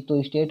चुके हैं, एक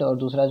तो स्टेट और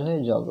दूसरा जो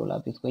है जॉब रोल।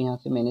 आप इसको यहाँ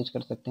से मैनेज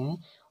कर सकते हैं।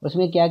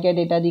 उसमें क्या क्या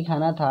डेटा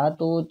दिखाना था,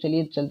 तो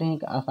चलिए चलते हैं।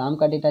 आसाम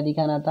का डेटा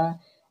दिखाना था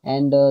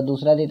एंड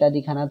दूसरा डेटा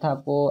दिखाना था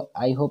आपको,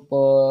 आई होप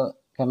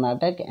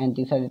कर्नाटक, एंड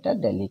तीसरा डेटा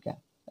दिल्ली का।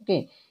 ओके,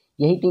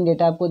 यही तीन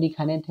डेटा आपको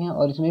दिखाने थे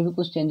और इसमें भी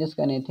कुछ चेंजेस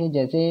करने थे।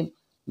 जैसे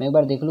मैं एक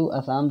बार देख लूँ,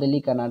 आसाम, दिल्ली,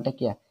 कर्नाटक,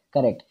 क्या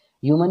correct,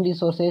 human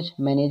resources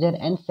manager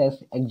and sales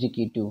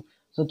executive.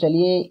 सो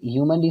चलिए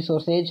human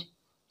resources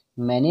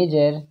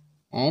manager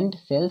and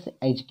sales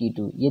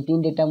executive, ये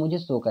तीन डेटा मुझे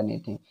शो करने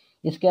थे।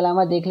 इसके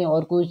अलावा देख लें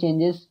और कोई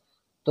चेंजेस,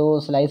 तो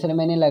स्लाइसर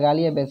मैंने लगा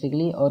लिया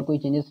बेसिकली, और कोई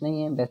चेंजेस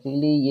नहीं है।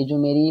 बेसिकली ये जो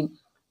मेरी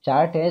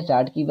चार्ट है,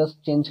 चार्ट की बस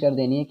चेंज कर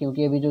देनी है,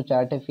 क्योंकि अभी जो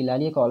चार्ट है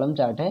फिलहाल ये कॉलम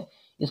चार्ट है।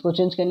 इसको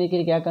चेंज करने के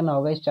लिए क्या करना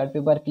होगा, इस चार्ट पे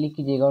बार क्लिक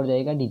कीजिएगा और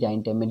जाइएगा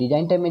डिजाइन टैब में।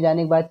 डिजाइन टैब में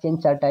जाने के बाद चेंज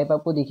चार्ट टाइप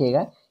आपको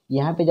दिखेगा,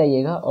 यहाँ पे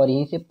जाइएगा और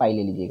यहीं से पाई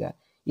ले लीजिएगा।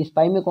 इस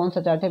पाई में कौन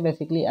सा चार्ट है,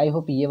 बेसिकली आई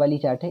होप ये वाली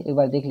चार्ट है। एक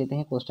बार देख लेते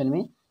हैं क्वेश्चन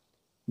में,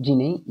 जी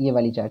नहीं ये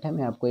वाली चार्ट है,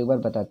 मैं आपको एक बार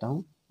बताता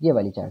हूँ, ये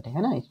वाली चार्ट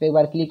है ना। इस पर एक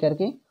बार क्लिक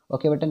करके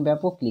ओके बटन पे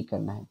आपको क्लिक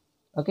करना है।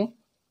 Okay,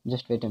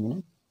 just wait a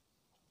minute,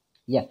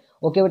 या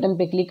ओके बटन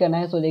पे क्लिक करना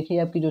है। सो देखिए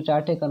आपकी जो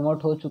चार्ट है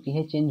कन्वर्ट हो चुकी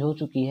है, चेंज हो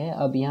चुकी है।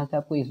 अब यहाँ से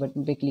आपको इस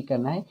बटन पे क्लिक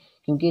करना है,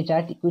 क्योंकि ये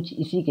चार्ट कुछ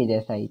इसी के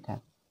जैसा ही था,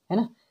 है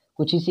ना,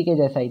 कुछ इसी के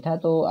जैसा ही था।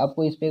 तो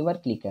आपको इस पर एक बार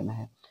क्लिक करना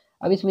है।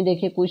 अब इसमें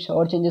देखिए कुछ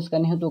और चेंजेस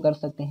करने हैं तो कर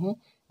सकते हैं।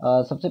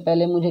 सबसे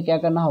पहले मुझे क्या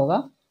करना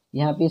होगा,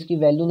 यहाँ पे इसकी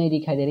वैल्यू नहीं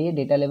दिखाई दे रही है,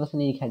 डेटा लेवल्स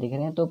नहीं दिखाई दे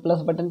रहे हैं, तो प्लस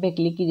बटन पे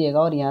क्लिक कीजिएगा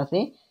और यहाँ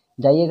से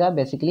जाइएगा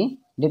बेसिकली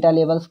डेटा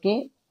लेवल्स के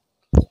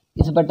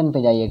इस बटन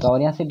पे जाइएगा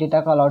और यहाँ से डेटा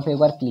कॉल आउट पे एक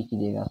बार क्लिक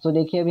कीजिएगा। सो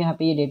देखिए अब यहाँ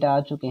पे ये डेटा आ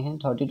चुके हैं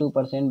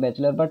 32%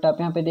 बैचलर, बट आप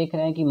यहाँ पे देख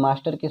रहे हैं कि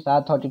मास्टर के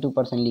साथ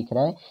 32% लिख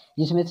रहा है,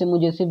 जिसमें से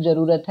मुझे सिर्फ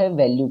ज़रूरत है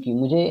वैल्यू की,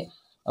 मुझे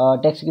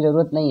टेक्स्ट की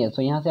ज़रूरत नहीं है।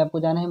 सो यहाँ से आपको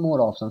जाना है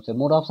मोर ऑप्शन से।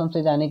 मोर ऑप्शन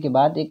से जाने के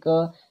बाद एक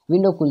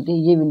विंडो खुलती है,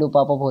 ये विंडो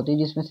पॉपअप होती है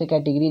जिसमें से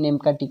कैटेगरी नेम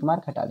का टिक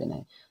मार्क हटा देना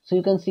है। So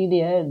you can see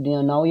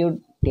there now your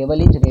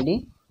table is ready.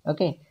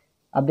 Okay,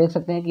 आप देख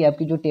सकते हैं कि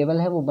आपकी जो टेबल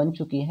है वो बन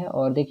चुकी है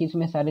और देखिए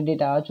इसमें सारे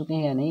डेटा आ चुके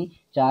हैं या नहीं।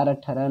 4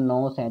 18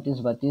 9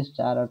 37 32,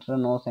 4 18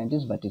 9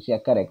 37 32, या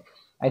correct.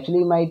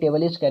 Actually my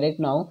table is correct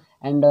now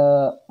and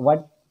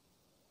what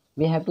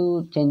we have to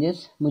changes,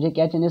 मुझे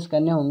क्या चेंजेस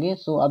करने होंगे।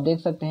 सो आप देख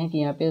सकते हैं कि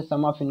यहाँ पे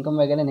सम ऑफ इनकम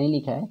वगैरह नहीं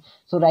लिखा है।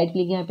 सो राइट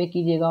क्लिक यहाँ पे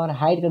कीजिएगा और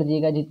हाइड कर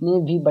दीजिएगा, जितने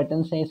भी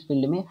बटन्स हैं इस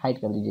फील्ड में हाइड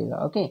कर दीजिएगा।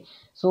 ओके,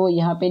 सो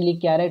यहाँ पे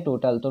लिख के आ रहा है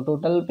टोटल, तो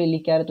टोटल पे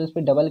लिख के आ रहा है तो इस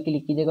पर डबल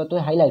क्लिक कीजिएगा तो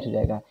हाईलाइट हो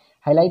जाएगा।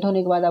 हाईलाइट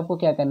होने के बाद आपको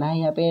क्या करना है,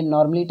 यहाँ पे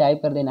नॉर्मली टाइप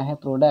कर देना है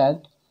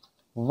प्रोडक्ट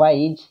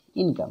वाइज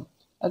इनकम।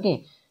 ओके,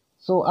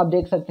 सो आप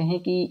देख सकते हैं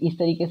कि इस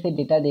तरीके से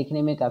डेटा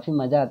देखने में काफ़ी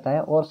मज़ा आता है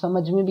और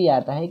समझ में भी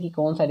आता है कि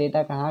कौन सा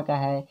डेटा कहाँ का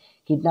है,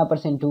 कितना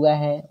 % हुआ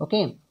है।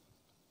 ओके,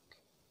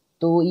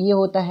 तो ये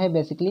होता है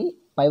बेसिकली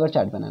पाइवर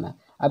चार्ट बनाना।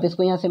 आप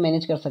इसको यहाँ से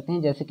मैनेज कर सकते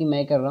हैं जैसे कि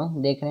मैं कर रहा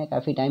हूँ, देख रहे हैं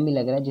काफ़ी टाइम भी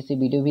लग रहा है जिससे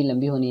वीडियो भी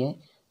लंबी होनी है।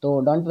 तो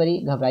डोंट वरी,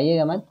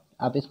 घबराइएगा मत,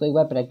 आप इसको एक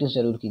बार प्रैक्टिस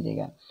ज़रूर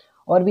कीजिएगा।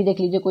 और भी देख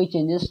लीजिए कोई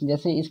चेंजेस,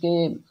 जैसे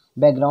इसके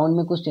बैकग्राउंड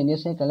में कुछ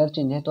चेंजेस है, कलर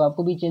चेंज है, तो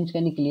आपको भी चेंज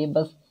करने के लिए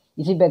बस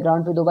इसी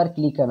बैकग्राउंड पे 2 बार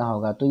क्लिक करना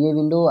होगा तो ये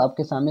विंडो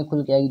आपके सामने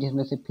खुल के आएगी,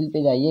 जिसमें से फिल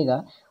पे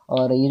जाइएगा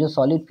और ये जो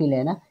सॉलिड फिल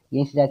है ना,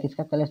 यहीं से जाके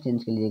इसका कलर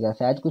चेंज कर लीजिएगा।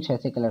 शायद कुछ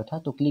ऐसे कलर था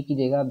तो क्लिक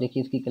कीजिएगा, आप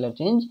देखिए इसकी कलर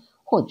चेंज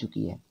हो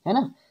चुकी है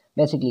ना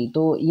बेसिकली।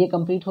 तो ये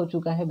कंप्लीट हो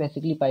चुका है,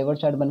 बेसिकली पाइवर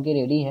चार्ट बन के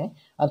रेडी है।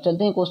 अब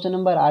चलते हैं क्वेश्चन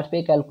नंबर 8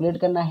 पे। कैलकुलेट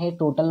करना है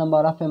total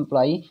number of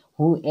employee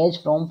who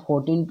as from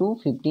 14 to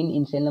 15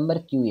 in cell number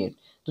Q8।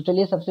 तो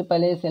चलिए सबसे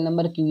पहले सेल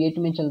नंबर Q8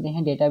 में चलते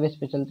हैं, डेटाबेस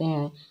पे चलते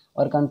हैं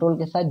और कंट्रोल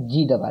के साथ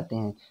G दबाते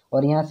हैं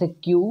और यहाँ से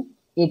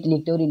Q8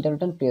 लिखते हैं और इंटर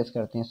बटन प्रेस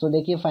करते हैं। सो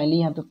देखिए फाइनली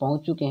यहाँ पे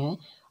पहुँच चुके हैं।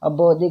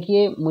 अब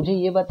देखिए मुझे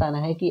ये बताना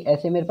है कि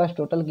ऐसे मेरे पास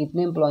टोटल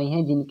कितने एम्प्लॉई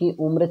हैं जिनकी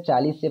उम्र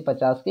 40 से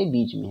 50 के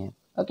बीच में है।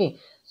 ओके,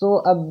 सो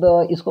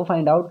अब इसको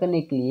फाइंड आउट करने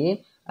के लिए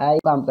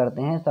काम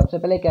करते हैं। सबसे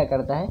पहले क्या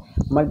करता है,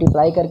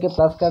 मल्टीप्लाई करके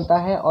प्लस करता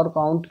है और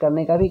काउंट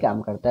करने का भी काम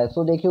करता है।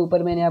 सो देखिए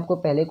ऊपर मैंने आपको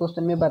पहले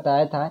क्वेश्चन में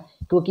बताया था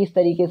कि वो किस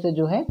तरीके से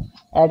जो है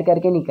ऐड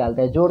करके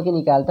निकालता है, जोड़ के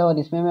निकालता है, और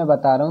इसमें मैं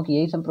बता रहा हूँ कि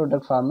यही सम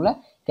प्रोडक्ट फार्मूला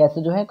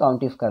कैसे जो है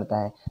काउंट इफ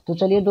करता है। तो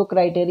चलिए 2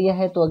 क्राइटेरिया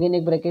है तो अगेन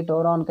एक ब्रैकेट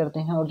और ऑन करते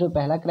हैं। और जो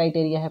पहला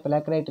क्राइटेरिया है, पहला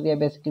क्राइटेरिया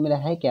बेसिकली मेरा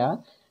है क्या,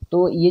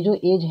 तो ये जो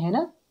एज है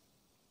ना,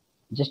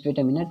 जस्ट वेट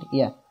अ मिनट,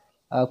 या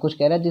कुछ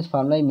कह रहा है दिस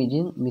फार्मूला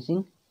इज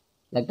मिसिंग,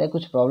 लगता है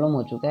कुछ प्रॉब्लम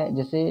हो चुका है।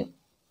 जैसे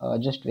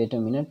जस्ट वेट अ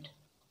मिनट,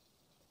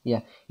 या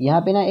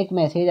यहाँ पे ना एक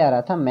मैसेज आ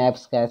रहा था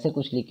मैप्स का, ऐसे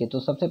कुछ लिख के। तो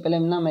सबसे पहले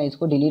ना मैं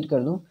इसको डिलीट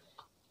कर दूँ,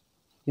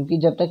 क्योंकि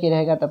जब तक ये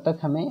रहेगा तब तक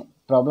हमें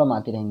प्रॉब्लम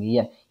आती रहेंगी।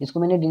 या इसको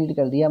मैंने डिलीट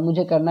कर दिया।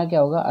 मुझे करना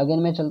क्या होगा, अगेन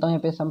मैं चलता हूँ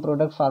यहाँ पे सम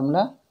प्रोडक्ट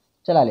फार्मूला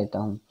चला लेता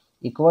हूँ,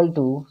 equal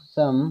to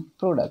some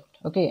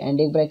product. Okay, and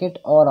एक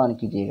ब्रैकेट और ऑन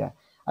कीजिएगा।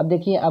 अब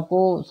देखिए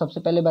आपको सबसे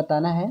पहले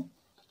बताना है,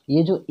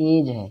 ये जो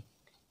एज है,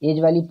 एज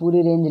वाली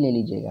पूरी रेंज ले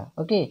लीजिएगा।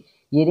 ओके,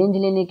 ये रेंज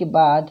लेने के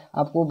बाद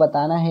आपको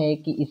बताना है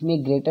कि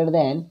इसमें ग्रेटर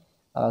देन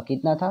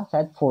कितना था,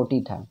 शायद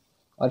 40 था,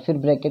 और फिर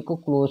ब्रैकेट को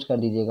क्लोज कर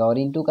दीजिएगा और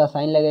इनटू का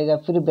साइन लगेगा,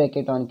 फिर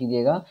ब्रैकेट ऑन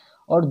कीजिएगा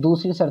और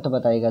दूसरी शर्त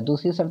बताइएगा।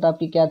 दूसरी शर्त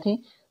आपकी क्या थी,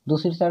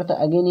 दूसरी शर्त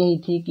अगेन यही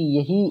थी कि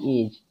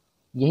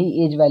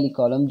यही एज वाली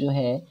कॉलम जो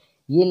है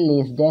ये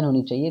लेस देन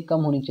होनी चाहिए,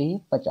 कम होनी चाहिए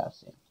 50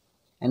 से,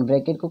 एंड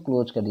ब्रैकेट को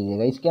क्लोज कर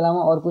दीजिएगा। इसके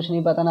अलावा और कुछ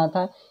नहीं बताना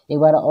था। एक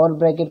बार और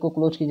ब्रैकेट को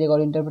क्लोज कीजिएगा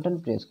और इंटर बटन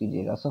प्रेस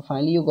कीजिएगा। So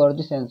finally you got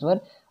this answer,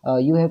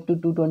 you have to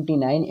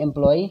 229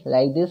 employ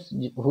like this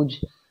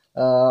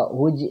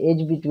whose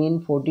age between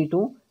 40 to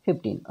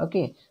 15।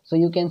 Okay, so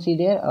you can see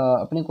there.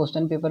 अपने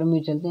क्वेश्चन पेपर में भी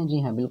चलते हैं। जी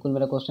हाँ, बिल्कुल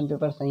मेरा क्वेश्चन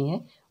पेपर सही है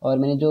और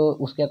मैंने जो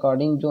उसके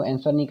अकॉर्डिंग जो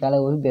आंसर निकाला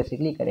वो भी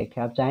बेसिकली करेक्ट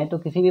है। आप चाहें तो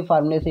किसी भी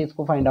फार्मूले से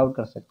इसको फाइंड आउट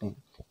कर सकते हैं,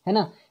 है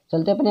ना।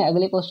 चलते अपने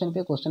अगले क्वेश्चन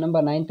पे। क्वेश्चन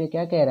नंबर 9 पे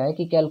क्या कह रहा है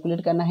कि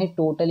कैलकुलेट करना है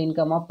total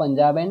income of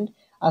Punjab and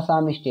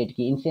Assam state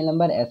की इन सेल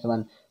नंबर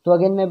S1। तो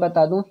अगेन मैं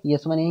बता दूं ये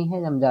S1 यही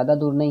है, हम ज़्यादा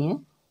दूर नहीं है।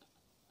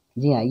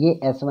 जी हाँ, ये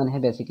S1 है।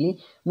 बेसिकली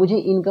मुझे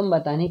इनकम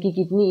बताने की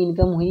कितनी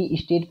इनकम हुई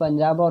स्टेट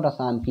पंजाब और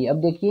असम की। अब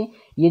देखिए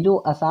ये जो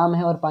असम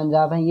है और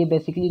पंजाब है ये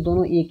बेसिकली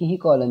दोनों एक ही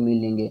कॉलम में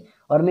मिलेंगे,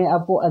 और मैं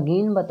आपको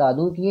अगेन बता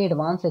दूं कि ये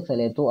एडवांस एक्सेल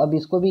है, तो अब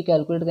इसको भी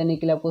कैलकुलेट करने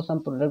के लिए आपको सम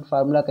प्रोडक्ट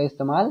फार्मूला का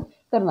इस्तेमाल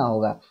करना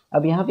होगा।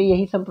 अब यहाँ पे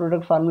यही सम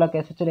प्रोडक्ट फार्मूला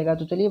कैसे चलेगा,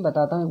 तो चलिए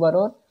बताता हूँ एक बार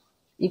और।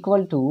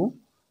 इक्वल टू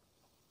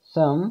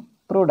सम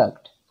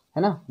प्रोडक्ट,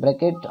 है ना,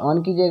 ब्रैकेट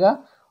ऑन कीजिएगा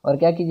और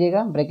क्या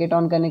कीजिएगा, ब्रैकेट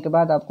ऑन करने के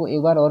बाद आपको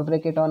एक बार और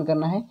ब्रैकेट ऑन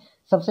करना है।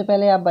 सबसे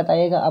पहले आप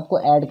बताइएगा आपको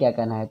ऐड क्या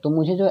करना है। तो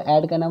मुझे जो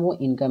ऐड करना है वो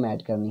इनकम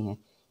ऐड करनी है।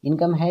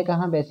 इनकम है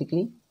कहाँ,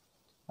 बेसिकली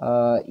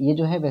ये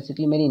जो है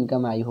बेसिकली मेरी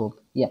इनकम, आई होप,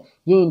 या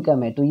ये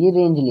इनकम है, तो ये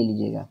रेंज ले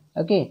लीजिएगा।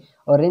 ओके,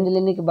 और रेंज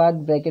लेने के बाद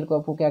ब्रैकेट को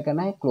आपको क्या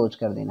करना है, क्लोज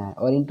कर देना है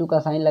और इनटू का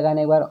साइन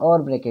लगाने के बाद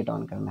और ब्रैकेट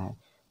ऑन करना है।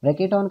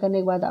 ब्रैकेट ऑन करने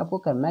के बाद आपको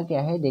करना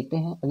क्या है, देखते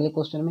हैं अगले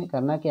क्वेश्चन में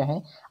करना क्या है।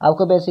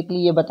 आपको बेसिकली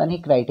ये बताना है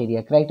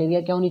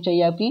क्राइटेरिया क्या होनी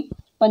चाहिए, आपकी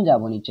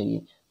पंजाब होनी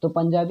चाहिए। तो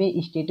पंजाब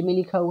ये स्टेट में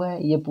लिखा हुआ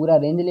है, ये पूरा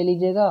रेंज ले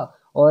लीजिएगा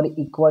और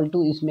इक्वल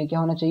टू इसमें क्या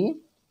होना चाहिए,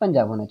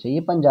 पंजाब होना चाहिए,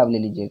 पंजाब ले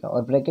लीजिएगा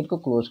और ब्रैकेट को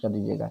क्लोज कर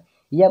दीजिएगा।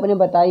 ये आपने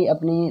बताई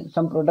अपनी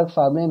सम प्रोडक्ट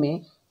फार्मूले में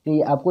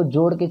कि आपको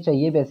जोड़ के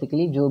चाहिए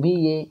बेसिकली जो भी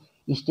ये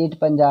स्टेट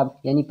पंजाब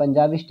यानी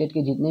पंजाब स्टेट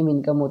के जितने भी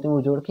इनकम होते हैं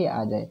वो जोड़ के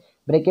आ जाए।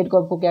 ब्रैकेट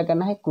को आपको क्या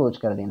करना है, क्लोज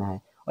कर देना है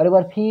और एक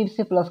बार फिर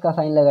से प्लस का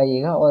साइन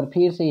लगाइएगा और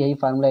फिर से यही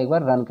फार्मूला एक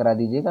बार रन करा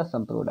दीजिएगा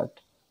सम प्रोडक्ट।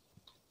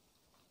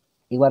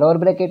 एक बार और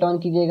ब्रैकेट ऑन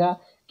कीजिएगा,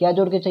 क्या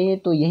जोड़ के चाहिए,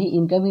 तो यही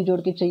इनकम ही जोड़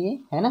के चाहिए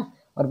है ना,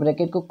 और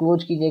ब्रैकेट को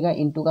क्लोज कीजिएगा,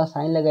 इनटू का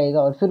साइन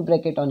लगाइएगा और फिर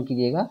ब्रैकेट ऑन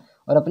कीजिएगा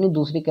और अपनी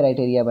दूसरी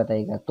क्राइटेरिया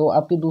बताइएगा। तो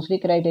आपकी दूसरी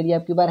क्राइटेरिया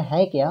आपकी बार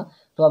है क्या,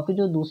 तो आपकी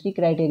जो दूसरी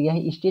क्राइटेरिया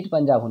है स्टेट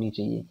पंजाब होनी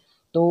चाहिए।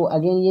 तो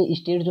अगेन ये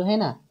स्टेट जो है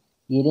ना,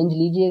 ये रेंज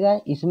लीजिएगा,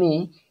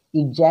 इसमें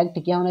एग्जैक्ट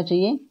क्या होना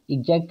चाहिए,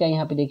 एग्जैक्ट का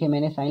यहाँ पे देखिए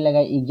मैंने साइन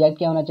लगाया, एग्जैक्ट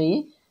क्या होना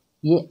चाहिए,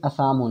 ये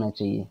असम होना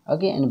चाहिए।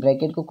 ओके एंड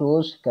ब्रैकेट को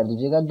क्लोज कर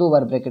दीजिएगा, 2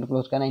 बार ब्रैकेट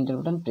क्लोज करना, इंटर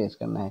बटन प्रेस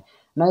करना है।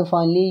 Now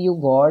finally you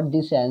got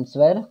this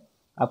answer,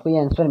 आपको ये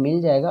आंसर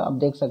मिल जाएगा। अब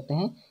देख सकते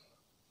हैं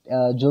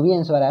जो भी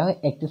आंसर आया है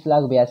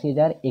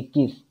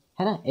 31,82,021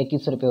 है ना,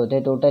 21 रुपये होते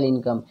हैं टोटल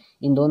इनकम।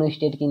 इन दोनों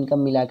स्टेट की इनकम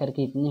मिलाकर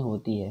के इतनी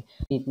होती है,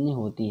 इतनी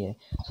होती है।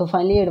 सो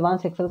फाइनली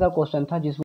एडवांस एक्सेल का क्वेश्चन था जिसमें